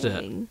crushed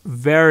it.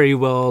 Very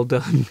well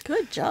done.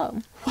 Good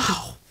job.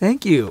 Wow.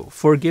 Thank you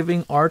for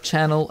giving our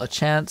channel a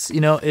chance.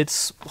 You know,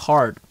 it's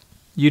hard.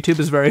 YouTube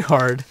is very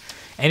hard.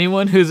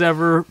 Anyone who's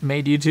ever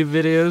made YouTube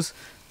videos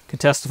can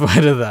testify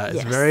to that.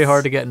 It's very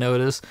hard to get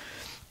noticed.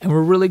 And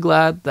we're really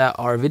glad that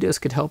our videos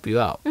could help you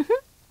out.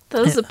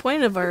 That was the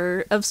point of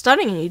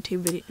starting a YouTube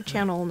video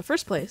channel in the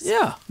first place.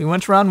 Yeah. We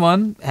went to round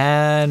 1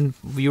 and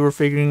we were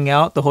figuring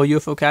out the whole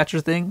UFO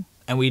catcher thing.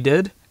 And we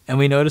did. And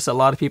we noticed a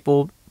lot of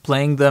people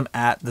playing them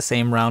at the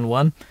same round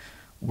 1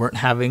 weren't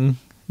having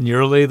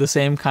nearly the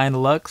same kind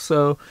of luck.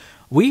 So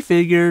we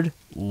figured,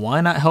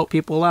 why not help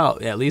people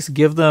out? At least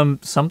give them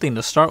something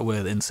to start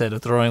with instead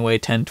of throwing away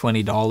 $10,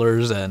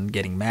 $20 and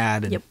getting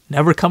mad and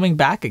never coming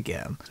back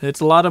again.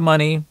 It's a lot of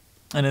money.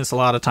 And it's a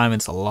lot of time,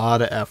 it's a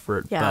lot of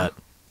effort, but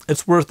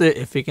it's worth it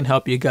if we can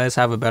help you guys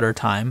have a better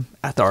time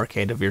at the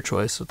arcade of your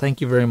choice. So thank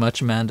you very much,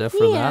 Amanda,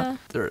 for that.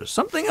 There's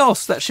something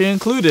else that she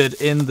included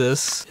in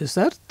this. Is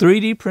that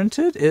 3D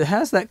printed? It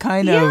has that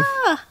kind of...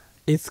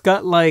 It's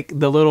got like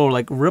the little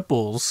like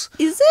ripples.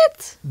 Is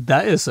it?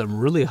 That is some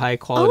really high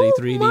quality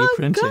 3D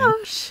printing. Oh my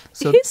gosh.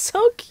 So he's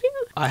so cute.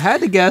 I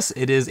had to guess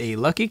it is a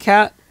lucky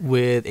cat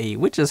with a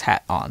witch's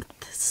hat on.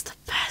 This is the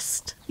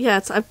best. Yeah,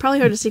 it's probably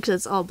hard to see because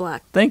it's all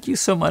black. Thank you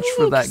so much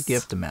for that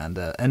gift,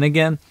 Amanda. And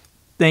again,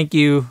 thank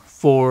you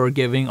for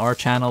giving our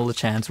channel a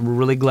chance. We're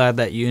really glad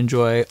that you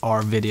enjoy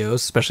our videos,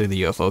 especially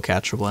the UFO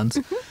catcher ones.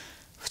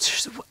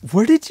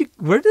 Where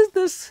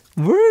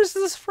is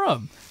this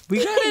from? We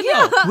gotta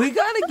know. We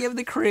gotta give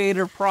the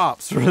creator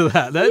props for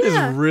that. That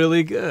is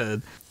really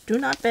good. Do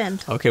not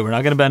bend. Okay, we're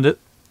not gonna bend it.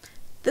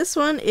 This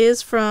one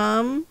is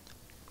from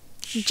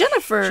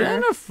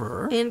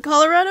Jennifer in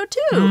Colorado too.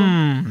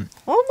 Oh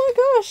my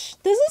gosh,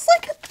 this is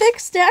like a thick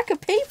stack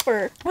of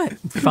paper. Right.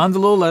 We found the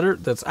little letter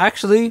that's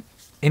actually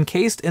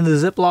encased in the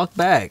Ziploc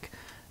bag.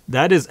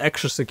 That is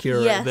extra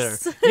secure right there.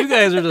 You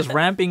guys are just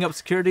ramping up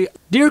security.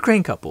 Dear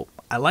Crane Couple,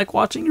 I like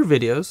watching your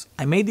videos.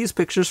 I made these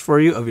pictures for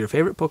you of your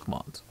favorite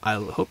Pokemons. I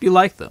hope you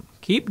like them.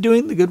 Keep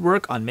doing the good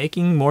work on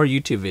making more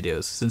YouTube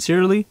videos.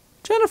 Sincerely,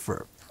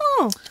 Jennifer.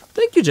 Oh,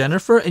 thank you,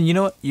 Jennifer. And you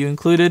know what? You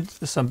included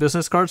some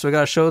business cards, so I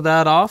gotta show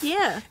that off.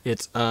 Yeah.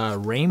 It's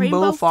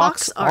Rainbow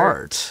Fox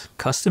art.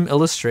 Custom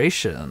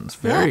illustrations.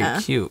 Very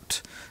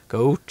cute.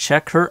 go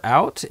check her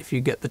out if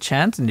you get the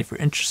chance and if you're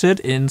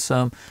interested in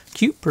some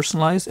cute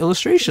personalized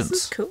illustrations.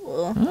 This is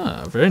cool.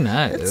 Ah, very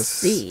nice. Let's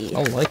see.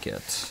 I like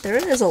it. There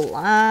is a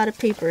lot of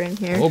paper in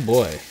here. Oh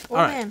boy. Oh,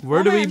 all right, man.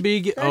 where do we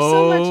begin? There's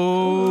so much.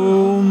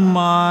 Oh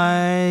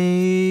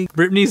my.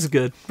 Brittany's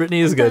good.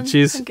 Brittany is good.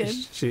 I'm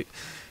good.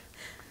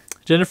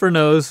 Jennifer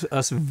knows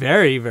us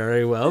very,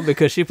 very well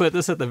because she put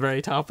this at the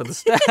very top of the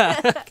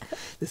stack.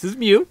 This is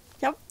Mew.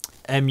 Yep.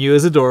 And Mew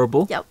is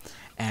adorable. Yep.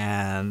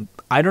 And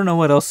I don't know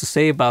what else to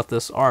say about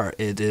this art.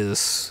 It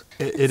is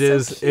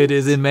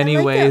in many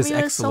ways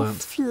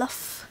excellent. So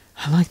fluff.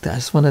 I like that. I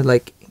just want to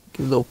like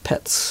give little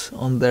pets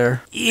on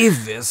there.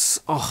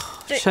 Eeves.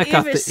 Oh, check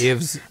out the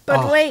Eeves.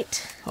 But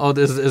wait. Oh,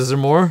 is there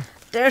more?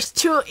 There's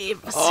 2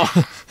 Eeves.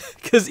 Oh,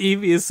 because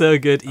Eevee is so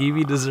good.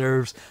 Eevee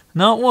deserves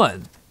not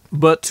 1,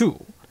 but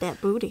 2. That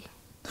booty.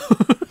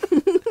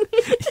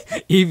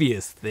 Eevee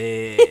is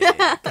thick.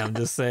 I'm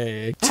just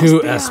saying. 2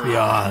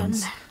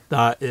 Espeons.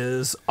 That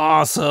is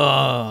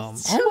awesome.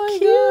 So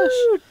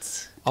cute.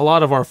 Gosh. A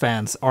lot of our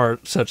fans are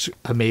such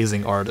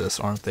amazing artists,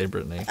 aren't they,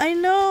 Brittany? I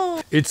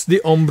know. It's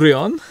the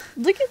Umbreon.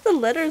 Look at the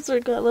letters.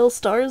 They've got little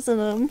stars in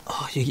them.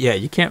 Oh, yeah,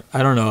 you can't.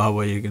 I don't know how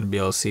well you're going to be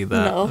able to see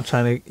that. No. I'm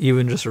trying to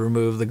even just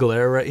remove the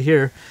glare right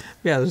here.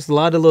 Yeah, there's a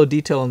lot of little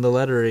detail in the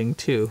lettering,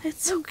 too.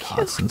 It's so cute.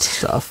 Awesome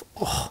stuff.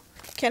 Oh.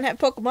 Can't have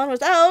Pokemon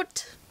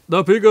without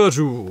The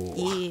Pikachu.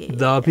 Yeah.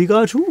 The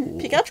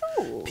Pikachu.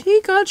 Pikachu.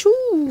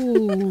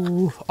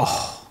 Pikachu.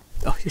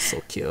 Oh, he's so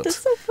cute. That's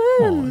so fun.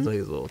 Oh, it's like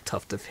his little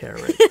tuft of hair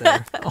right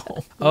there.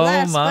 Oh,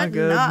 Last my but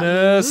not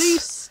goodness.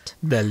 least.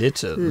 The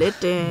Litten.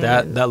 Litten.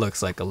 That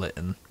looks like a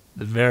Litten.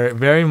 Very,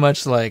 very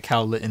much like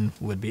how Litten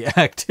would be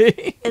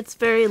acting. It's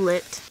very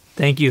lit.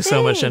 Thank you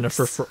so much,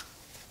 Jennifer. For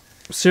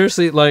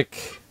seriously,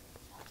 like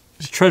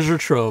treasure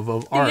trove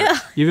of art. Yeah.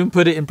 You even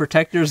put it in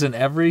protectors and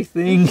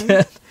everything.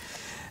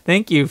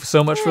 Thank you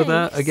so much for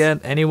that. Again,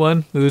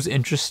 anyone who's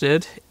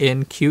interested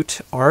in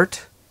cute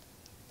art,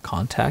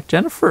 contact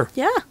Jennifer.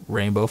 Yeah.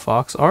 Rainbow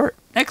Fox Art.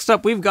 Next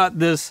up, we've got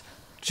this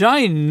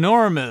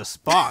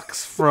ginormous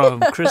box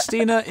from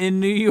Christina in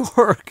New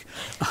York.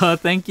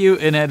 Thank you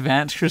in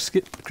advance,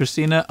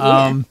 Christina.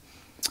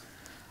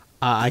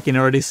 I can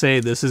already say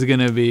this is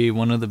going to be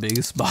one of the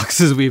biggest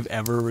boxes we've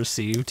ever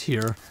received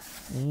here.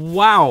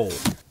 Wow.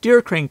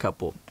 Dear Crane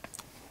Couple,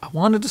 I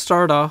wanted to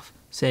start off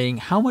saying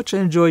how much I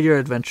enjoy your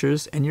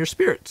adventures and your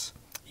spirits.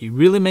 You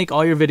really make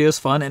all your videos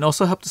fun and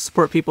also help to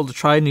support people to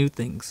try new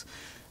things.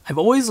 I've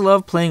always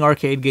loved playing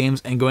arcade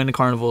games and going to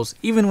carnivals,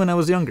 even when I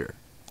was younger.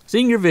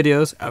 Seeing your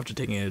videos, after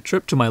taking a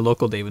trip to my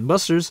local Dave &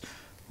 Buster's,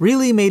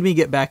 really made me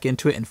get back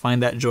into it and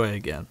find that joy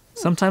again.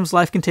 Sometimes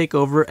life can take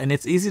over, and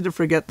it's easy to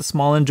forget the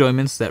small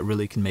enjoyments that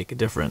really can make a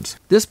difference.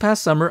 This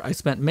past summer, I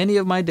spent many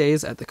of my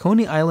days at the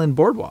Coney Island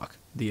Boardwalk,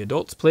 the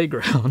adults'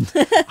 playground.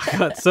 I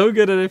got so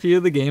good at a few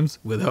of the games,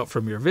 with help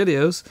from your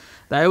videos,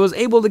 that I was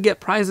able to get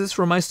prizes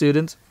for my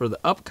students for the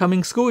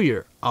upcoming school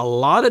year. A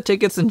lot of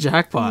tickets and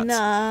jackpots.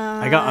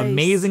 Nice. I got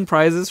amazing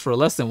prizes for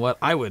less than what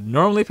I would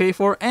normally pay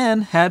for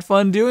and had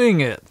fun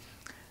doing it.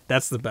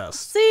 That's the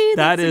best. See,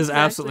 that that's is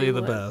exactly absolutely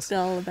the what best. It's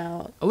all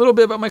about. A little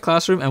bit about my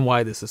classroom and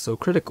why this is so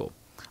critical.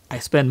 I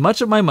spend much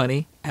of my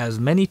money, as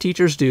many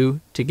teachers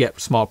do, to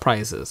get small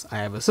prizes. I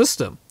have a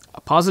system,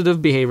 a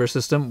positive behavior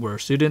system where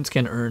students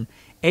can earn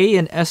A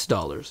and S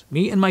dollars,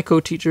 me and my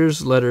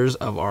co-teachers' letters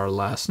of our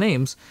last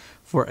names,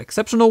 for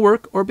exceptional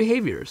work or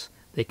behaviors.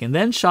 They can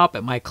then shop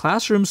at my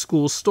classroom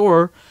school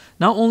store.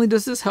 Not only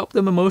does this help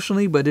them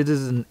emotionally, but it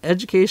is an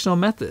educational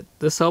method.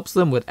 This helps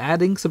them with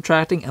adding,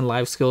 subtracting, and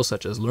life skills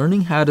such as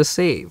learning how to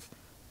save.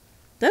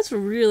 That's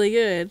really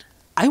good.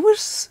 I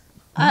wish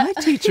my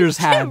teachers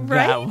had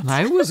right? that when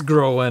I was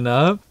growing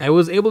up. I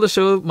was able to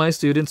show my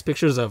students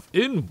pictures of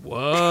in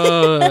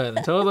what and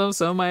tell them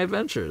some of my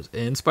adventures.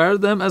 It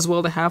inspired them as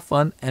well to have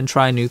fun and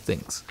try new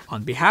things.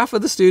 On behalf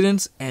of the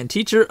students and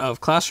teacher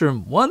of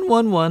Classroom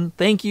 111,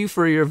 thank you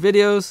for your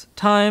videos,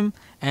 time,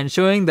 and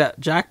showing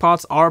that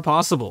jackpots are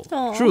possible.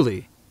 Aww.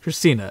 Truly,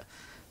 Christina.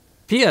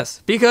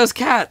 P.S. Because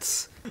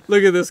cats.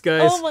 Look at this,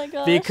 guys. Oh my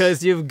gosh.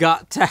 Because you've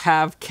got to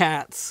have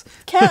cats.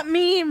 Cat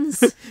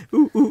memes.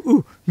 Ooh, ooh,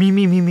 ooh.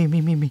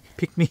 Me.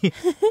 Pick me.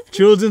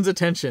 Children's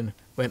attention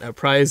when a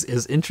prize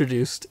is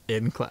introduced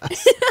in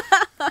class.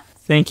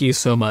 Thank you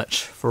so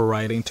much for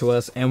writing to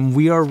us. And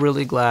we are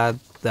really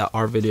glad that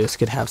our videos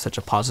could have such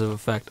a positive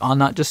effect on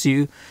not just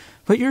you,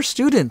 but your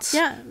students.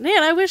 Yeah.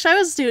 Man, I wish I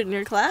was a student in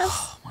your class.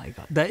 Oh my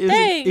God. That is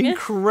Dang.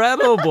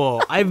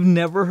 incredible. I've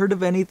never heard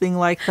of anything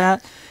like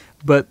that.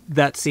 But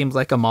that seems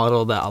like a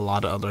model that a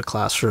lot of other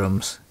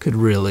classrooms could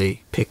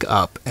really pick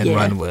up and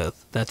run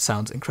with. That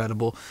sounds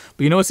incredible.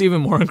 But you know what's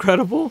even more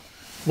incredible?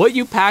 What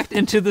you packed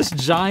into this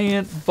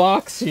giant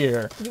box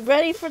here. You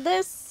ready for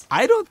this?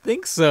 I don't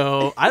think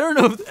so. I don't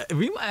know if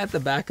we might have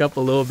to back up a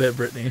little bit,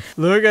 Brittany.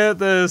 Look at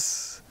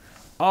this.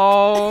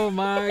 Oh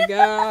my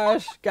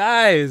gosh.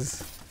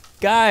 Guys.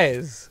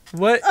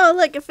 What? Oh,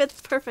 look, it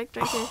fits perfect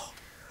right here.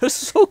 It's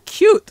so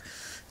cute.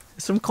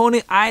 It's from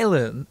Coney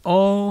Island.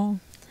 Oh.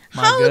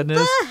 My goodness.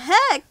 How the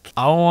heck?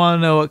 I don't want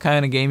to know what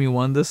kind of game you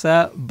won this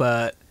at,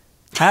 but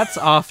Hats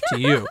off to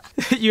you.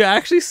 You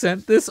actually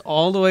sent this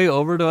all the way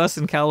over to us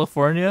in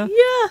California?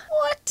 Yeah.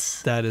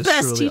 What? That is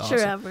best truly teacher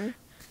awesome. ever.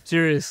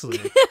 Seriously.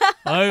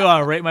 I go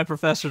on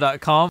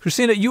ratemyprofessor.com.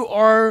 Christina, you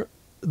are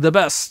the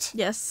best.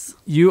 Yes.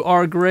 You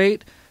are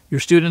great. Your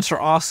students are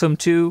awesome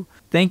too.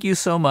 Thank you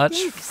so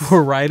much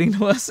for writing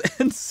to us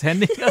and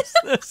sending us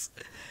this.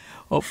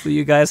 Hopefully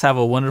you guys have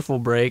a wonderful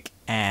break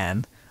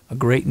and a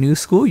great new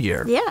school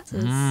year.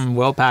 Yeah.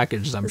 Well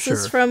packaged, I'm sure.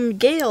 This is from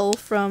Gail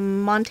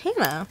from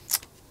Montana.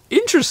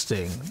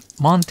 Interesting.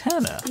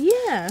 Montana.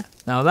 Yeah.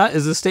 Now that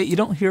is a state you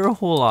don't hear a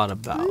whole lot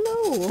about.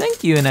 No.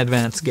 Thank you in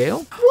advance,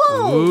 Gail.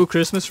 Whoa. Ooh,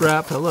 Christmas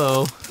wrap.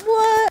 Hello.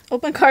 What?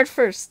 Open card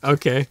first.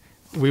 Okay.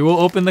 We will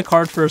open the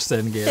card first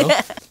then, Gail.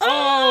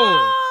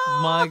 Oh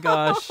my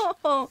gosh.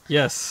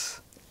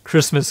 Yes.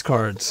 Christmas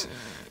cards.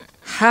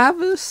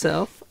 Have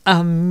yourself a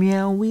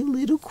meowy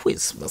little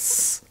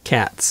Christmas.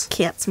 Cats.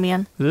 Cats,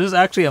 man. This is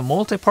actually a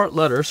multi-part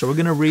letter, so we're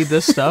going to read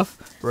this stuff.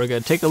 We're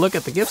going to take a look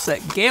at the gifts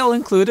that Gail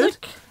included.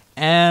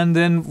 And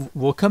then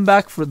we'll come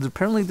back for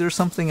apparently there's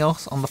something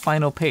else on the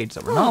final page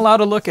that we're not allowed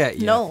to look at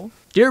yet. No.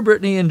 Dear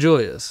Brittany and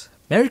Joyous,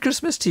 Merry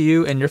Christmas to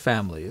you and your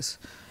families.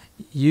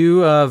 You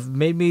have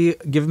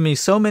given me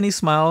so many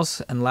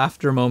smiles and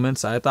laughter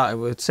moments. I thought I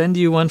would send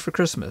you one for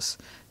Christmas.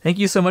 Thank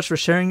you so much for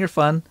sharing your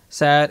fun,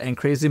 sad, and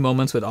crazy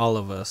moments with all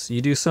of us.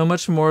 You do so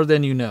much more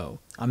than you know.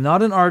 I'm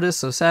not an artist,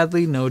 so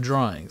sadly, no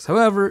drawings.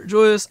 However,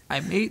 Joyous,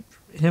 I made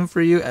him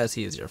for you as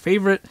he is your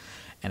favorite,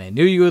 and I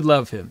knew you would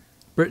love him.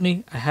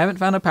 Brittany, I haven't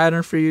found a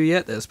pattern for you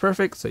yet that is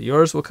perfect, so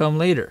yours will come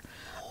later.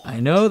 I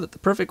know that the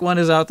perfect one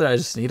is out there, I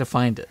just need to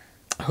find it.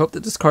 I hope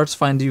that this cards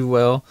find you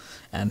well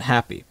and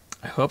happy.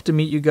 I hope to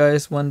meet you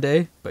guys one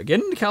day, but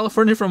getting to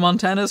California from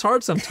Montana is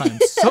hard sometimes.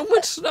 So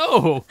much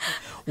snow.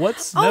 What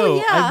snow? Oh,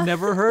 yeah. I've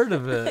never heard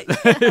of it.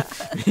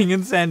 Being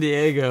in San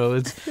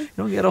Diego, you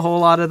don't get a whole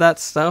lot of that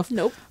stuff.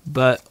 Nope.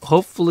 But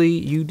hopefully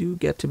you do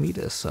get to meet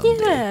us someday.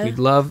 Yeah.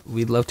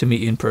 We'd love to meet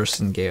you in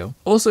person, Gail.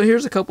 Also,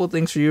 here's a couple of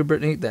things for you,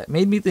 Brittany, that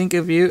made me think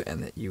of you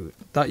and that you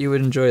thought you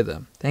would enjoy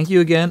them. Thank you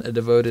again, a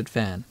devoted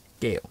fan,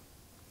 Gail.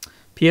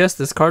 P.S.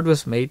 This card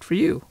was made for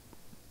you.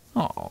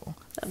 Oh,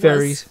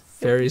 very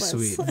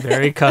sweet.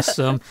 Very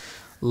custom.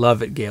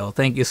 Love it, Gail.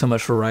 Thank you so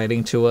much for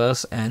writing to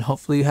us, and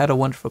hopefully you had a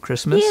wonderful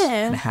Christmas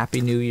and a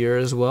Happy New Year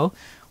as well.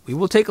 We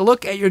will take a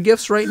look at your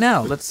gifts right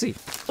now. Let's see.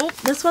 Oh,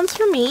 this one's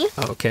for me.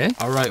 Okay.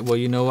 All right. Well,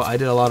 you know what? I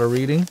did a lot of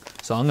reading,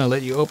 so I'm going to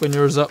let you open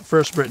yours up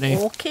first, Brittany.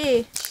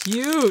 Okay.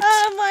 Cute.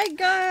 Oh, my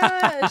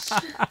gosh.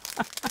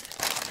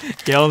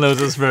 Gail knows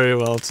this very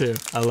well, too.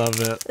 I love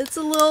it. It's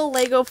a little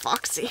Lego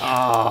Foxy.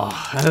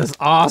 Oh, that is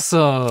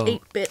awesome.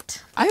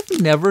 8-bit.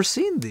 I've never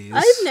seen these.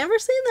 I've never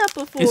seen that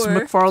before. It's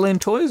McFarlane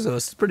Toys, though.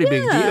 It's a pretty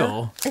big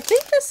deal. I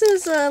think this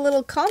is a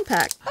little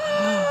compact.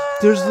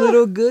 There's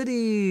little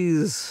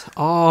goodies.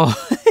 Oh,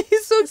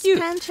 he's so cute.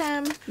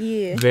 Pancham.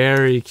 Yeah.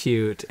 Very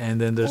cute.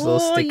 And then there's little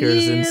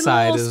stickers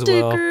inside as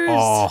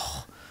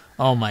well.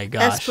 Oh my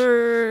gosh.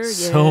 Esper,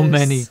 so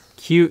many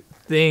cute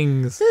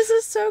things. This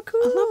is so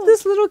cool. I love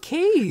this little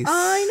case.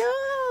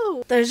 I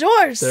know. There's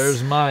yours.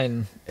 There's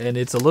mine. And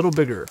it's a little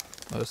bigger.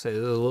 I'll say it's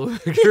a little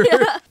bigger.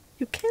 Yeah.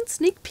 You can't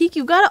sneak peek.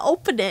 You gotta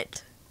open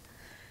it.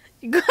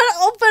 You gotta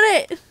open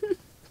it.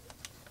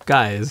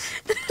 Guys.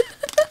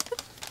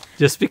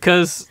 Just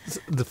because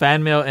the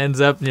fan mail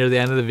ends up near the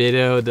end of the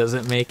video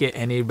doesn't make it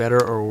any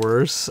better or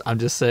worse. I'm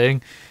just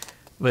saying.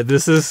 But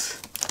this is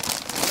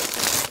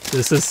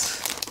something.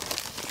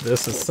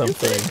 This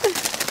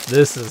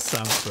is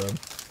something.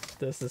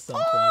 This is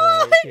something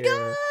right here.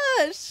 Oh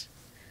my gosh.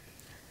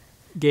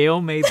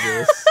 Gail made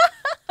this.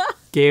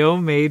 Gail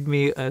made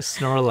me a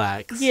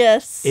Snorlax.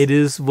 Yes. It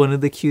is one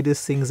of the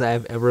cutest things I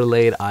have ever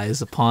laid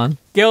eyes upon.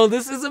 Gail,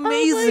 this is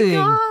amazing.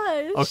 Oh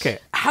my gosh. Okay,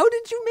 how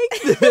did you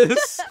make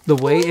this? The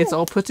way it's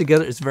all put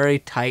together is very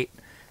tight,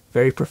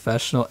 very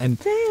professional, and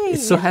it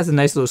still has a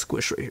nice little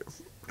squish right here.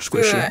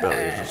 Squishy belly.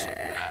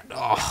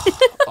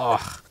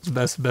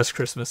 It's the best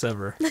Christmas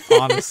ever.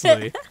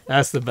 Honestly,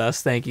 that's the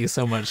best. Thank you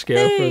so much,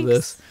 Gail, for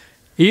this.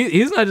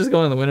 He's not just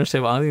going on the winner's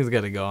table. I think he's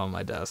got to go on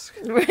my desk.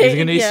 Right, he's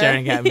going to be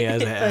staring at me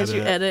as I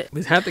edit.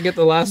 We have to get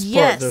the last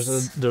part.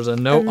 There's a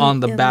note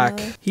on the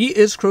back. He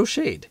is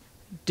crocheted.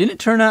 Didn't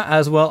turn out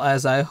as well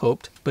as I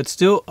hoped, but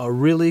still a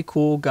really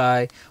cool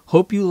guy.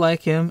 Hope you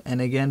like him. And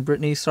again,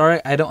 Brittany,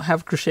 sorry I don't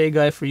have a crochet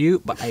guy for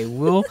you, but I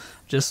will.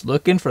 Just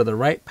looking for the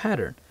right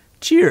pattern.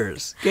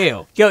 Cheers,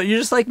 Gail. Gail, you're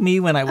just like me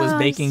when I was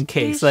baking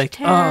cakes.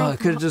 Like, I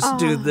could just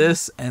do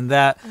this and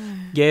that.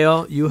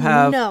 Gail, you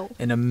have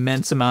an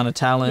immense amount of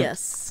talent.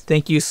 Yes.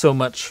 Thank you so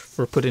much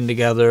for putting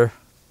together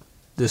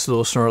this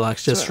little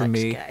Snorlax just for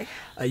me.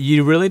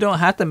 You really don't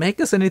have to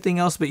make us anything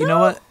else, but you know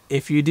what?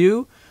 If you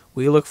do,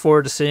 we look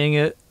forward to seeing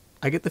it.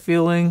 I get the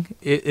feeling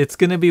it's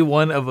going to be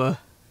one of a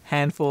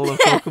handful of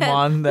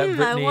Pokemon that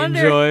Brittany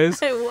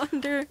enjoys. I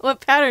wonder what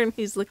pattern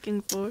he's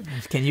looking for.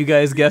 Can you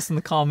guys guess in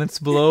the comments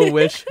below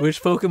which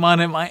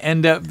Pokemon it might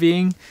end up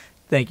being?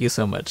 Thank you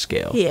so much,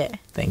 Gail. Yeah.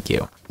 Thank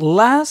you.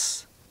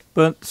 Last,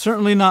 but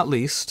certainly not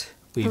least,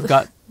 We've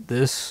got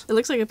this. It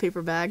looks like a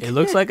paper bag. It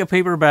looks like a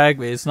paper bag,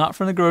 but it's not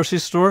from the grocery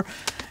store.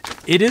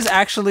 It is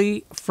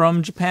actually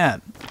from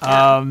Japan.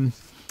 Yeah.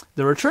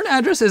 The return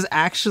address is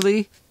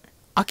actually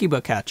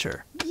Akiba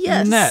Catcher.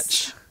 Yes.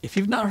 Netch. If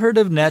you've not heard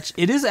of Netch,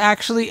 it is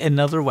actually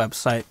another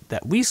website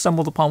that we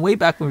stumbled upon way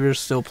back when we were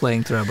still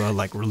playing Turbo,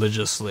 like,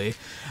 religiously.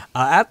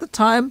 At the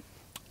time,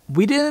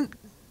 we didn't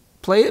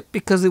play it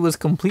because it was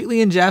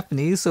completely in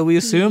Japanese, so we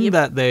assumed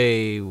that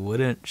they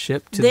wouldn't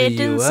ship to the US. They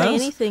didn't say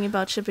anything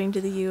about shipping to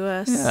the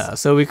US. Yeah,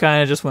 so we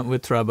kind of just went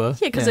with Truba.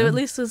 Yeah, because it at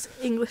least was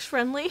English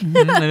friendly.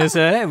 And they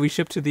said, hey, we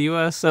ship to the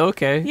US, so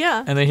okay.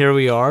 Yeah. And then here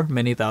we are,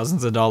 many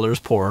thousands of dollars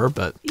poorer,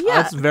 but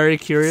I was very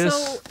curious.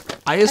 So,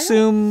 I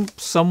assume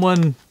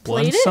someone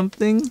won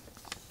something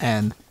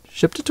and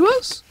shipped it to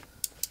us?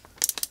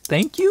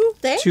 Thank you.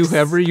 Thanks. To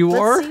whoever you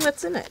are. Let's see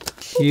what's in it.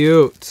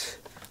 Cute.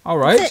 All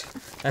right.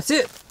 That's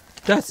it.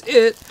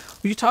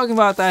 What are you talking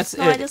about? That's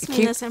it. I just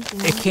mean this empty.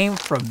 It came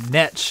from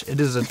Netch. It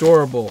is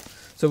adorable.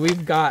 So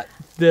we've got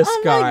this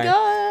guy. Oh my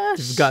gosh.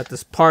 We've got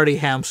this party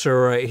hamster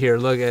right here.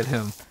 Look at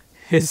him.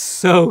 He's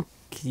so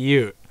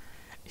cute.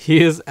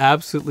 He is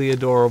absolutely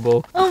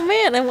adorable. Oh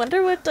man, I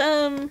wonder what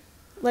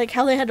like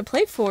how they had to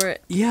play for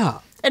it.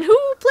 Yeah. And who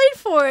played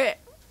for it?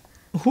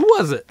 Who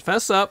was it?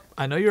 Fess up.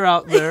 I know you're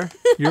out there.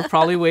 You're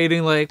probably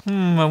waiting like,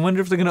 I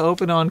wonder if they're going to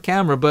open on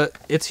camera, but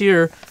it's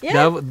here.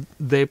 Yeah.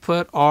 They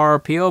put our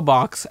P.O.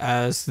 box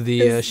as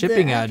the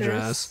shipping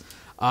address.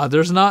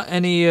 There's not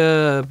any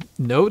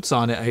notes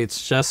on it.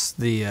 It's just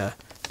the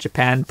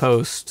Japan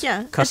Post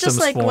customs it's just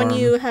like form. when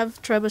you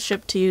have Treba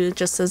shipped to you, it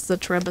just says the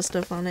Treba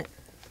stuff on it.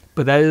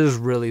 But that is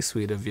really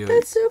sweet of you.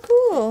 That's so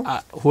cool.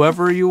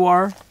 Whoever you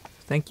are,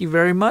 thank you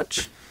very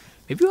much.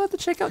 Maybe we'll have to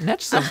check out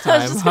Netch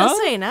sometime. I was just going to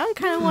say, now I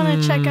kind of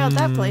want to check out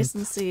that place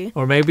and see.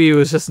 Or maybe it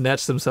was just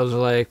Netch themselves are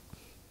like,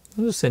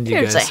 I'll just send you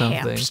Here's guys a something.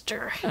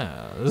 Hamster.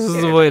 Oh, this is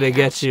the way to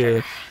get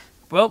you.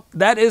 Well,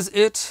 that is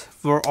it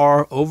for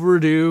our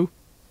Overdue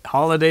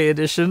Holiday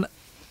Edition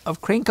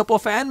of Crane Couple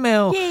Fan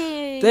Mail.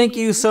 Yay! Thank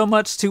you so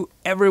much to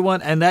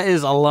everyone, and that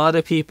is a lot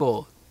of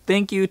people.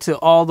 Thank you to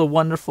all the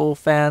wonderful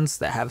fans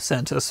that have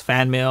sent us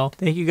fan mail.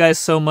 Thank you guys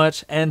so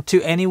much. And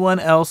to anyone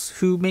else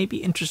who may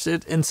be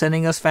interested in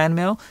sending us fan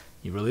mail,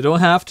 you really don't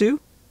have to,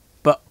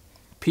 but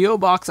P.O.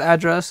 Box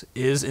address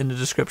is in the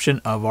description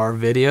of our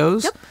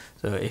videos. Yep.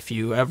 So if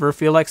you ever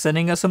feel like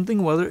sending us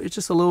something, whether it's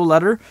just a little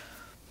letter,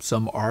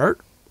 some art,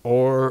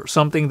 or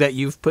something that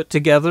you've put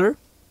together,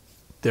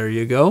 there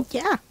you go.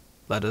 Yeah.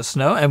 Let us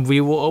know, and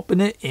we will open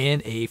it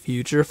in a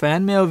future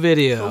fan mail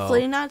video.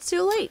 Hopefully not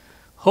too late.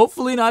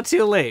 Hopefully not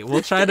too late.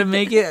 We'll try to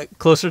make it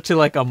closer to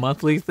like a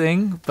monthly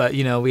thing, but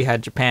you know, we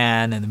had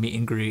Japan and the meet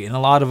and greet and a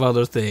lot of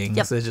other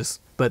things. Yep.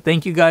 But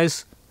thank you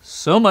guys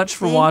so much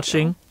for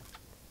watching,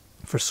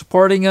 for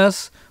supporting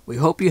us. We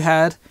hope you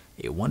had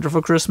a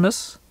wonderful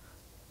Christmas,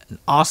 an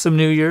awesome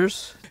New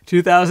Year's.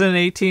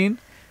 2018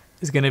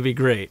 is going to be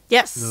great.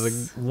 Yes. This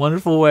is a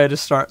wonderful way to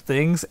start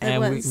things,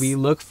 and we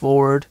look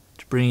forward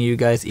to bringing you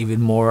guys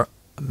even more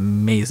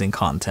amazing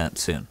content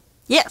soon.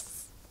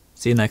 Yes.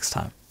 See you next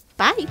time.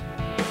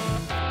 Bye.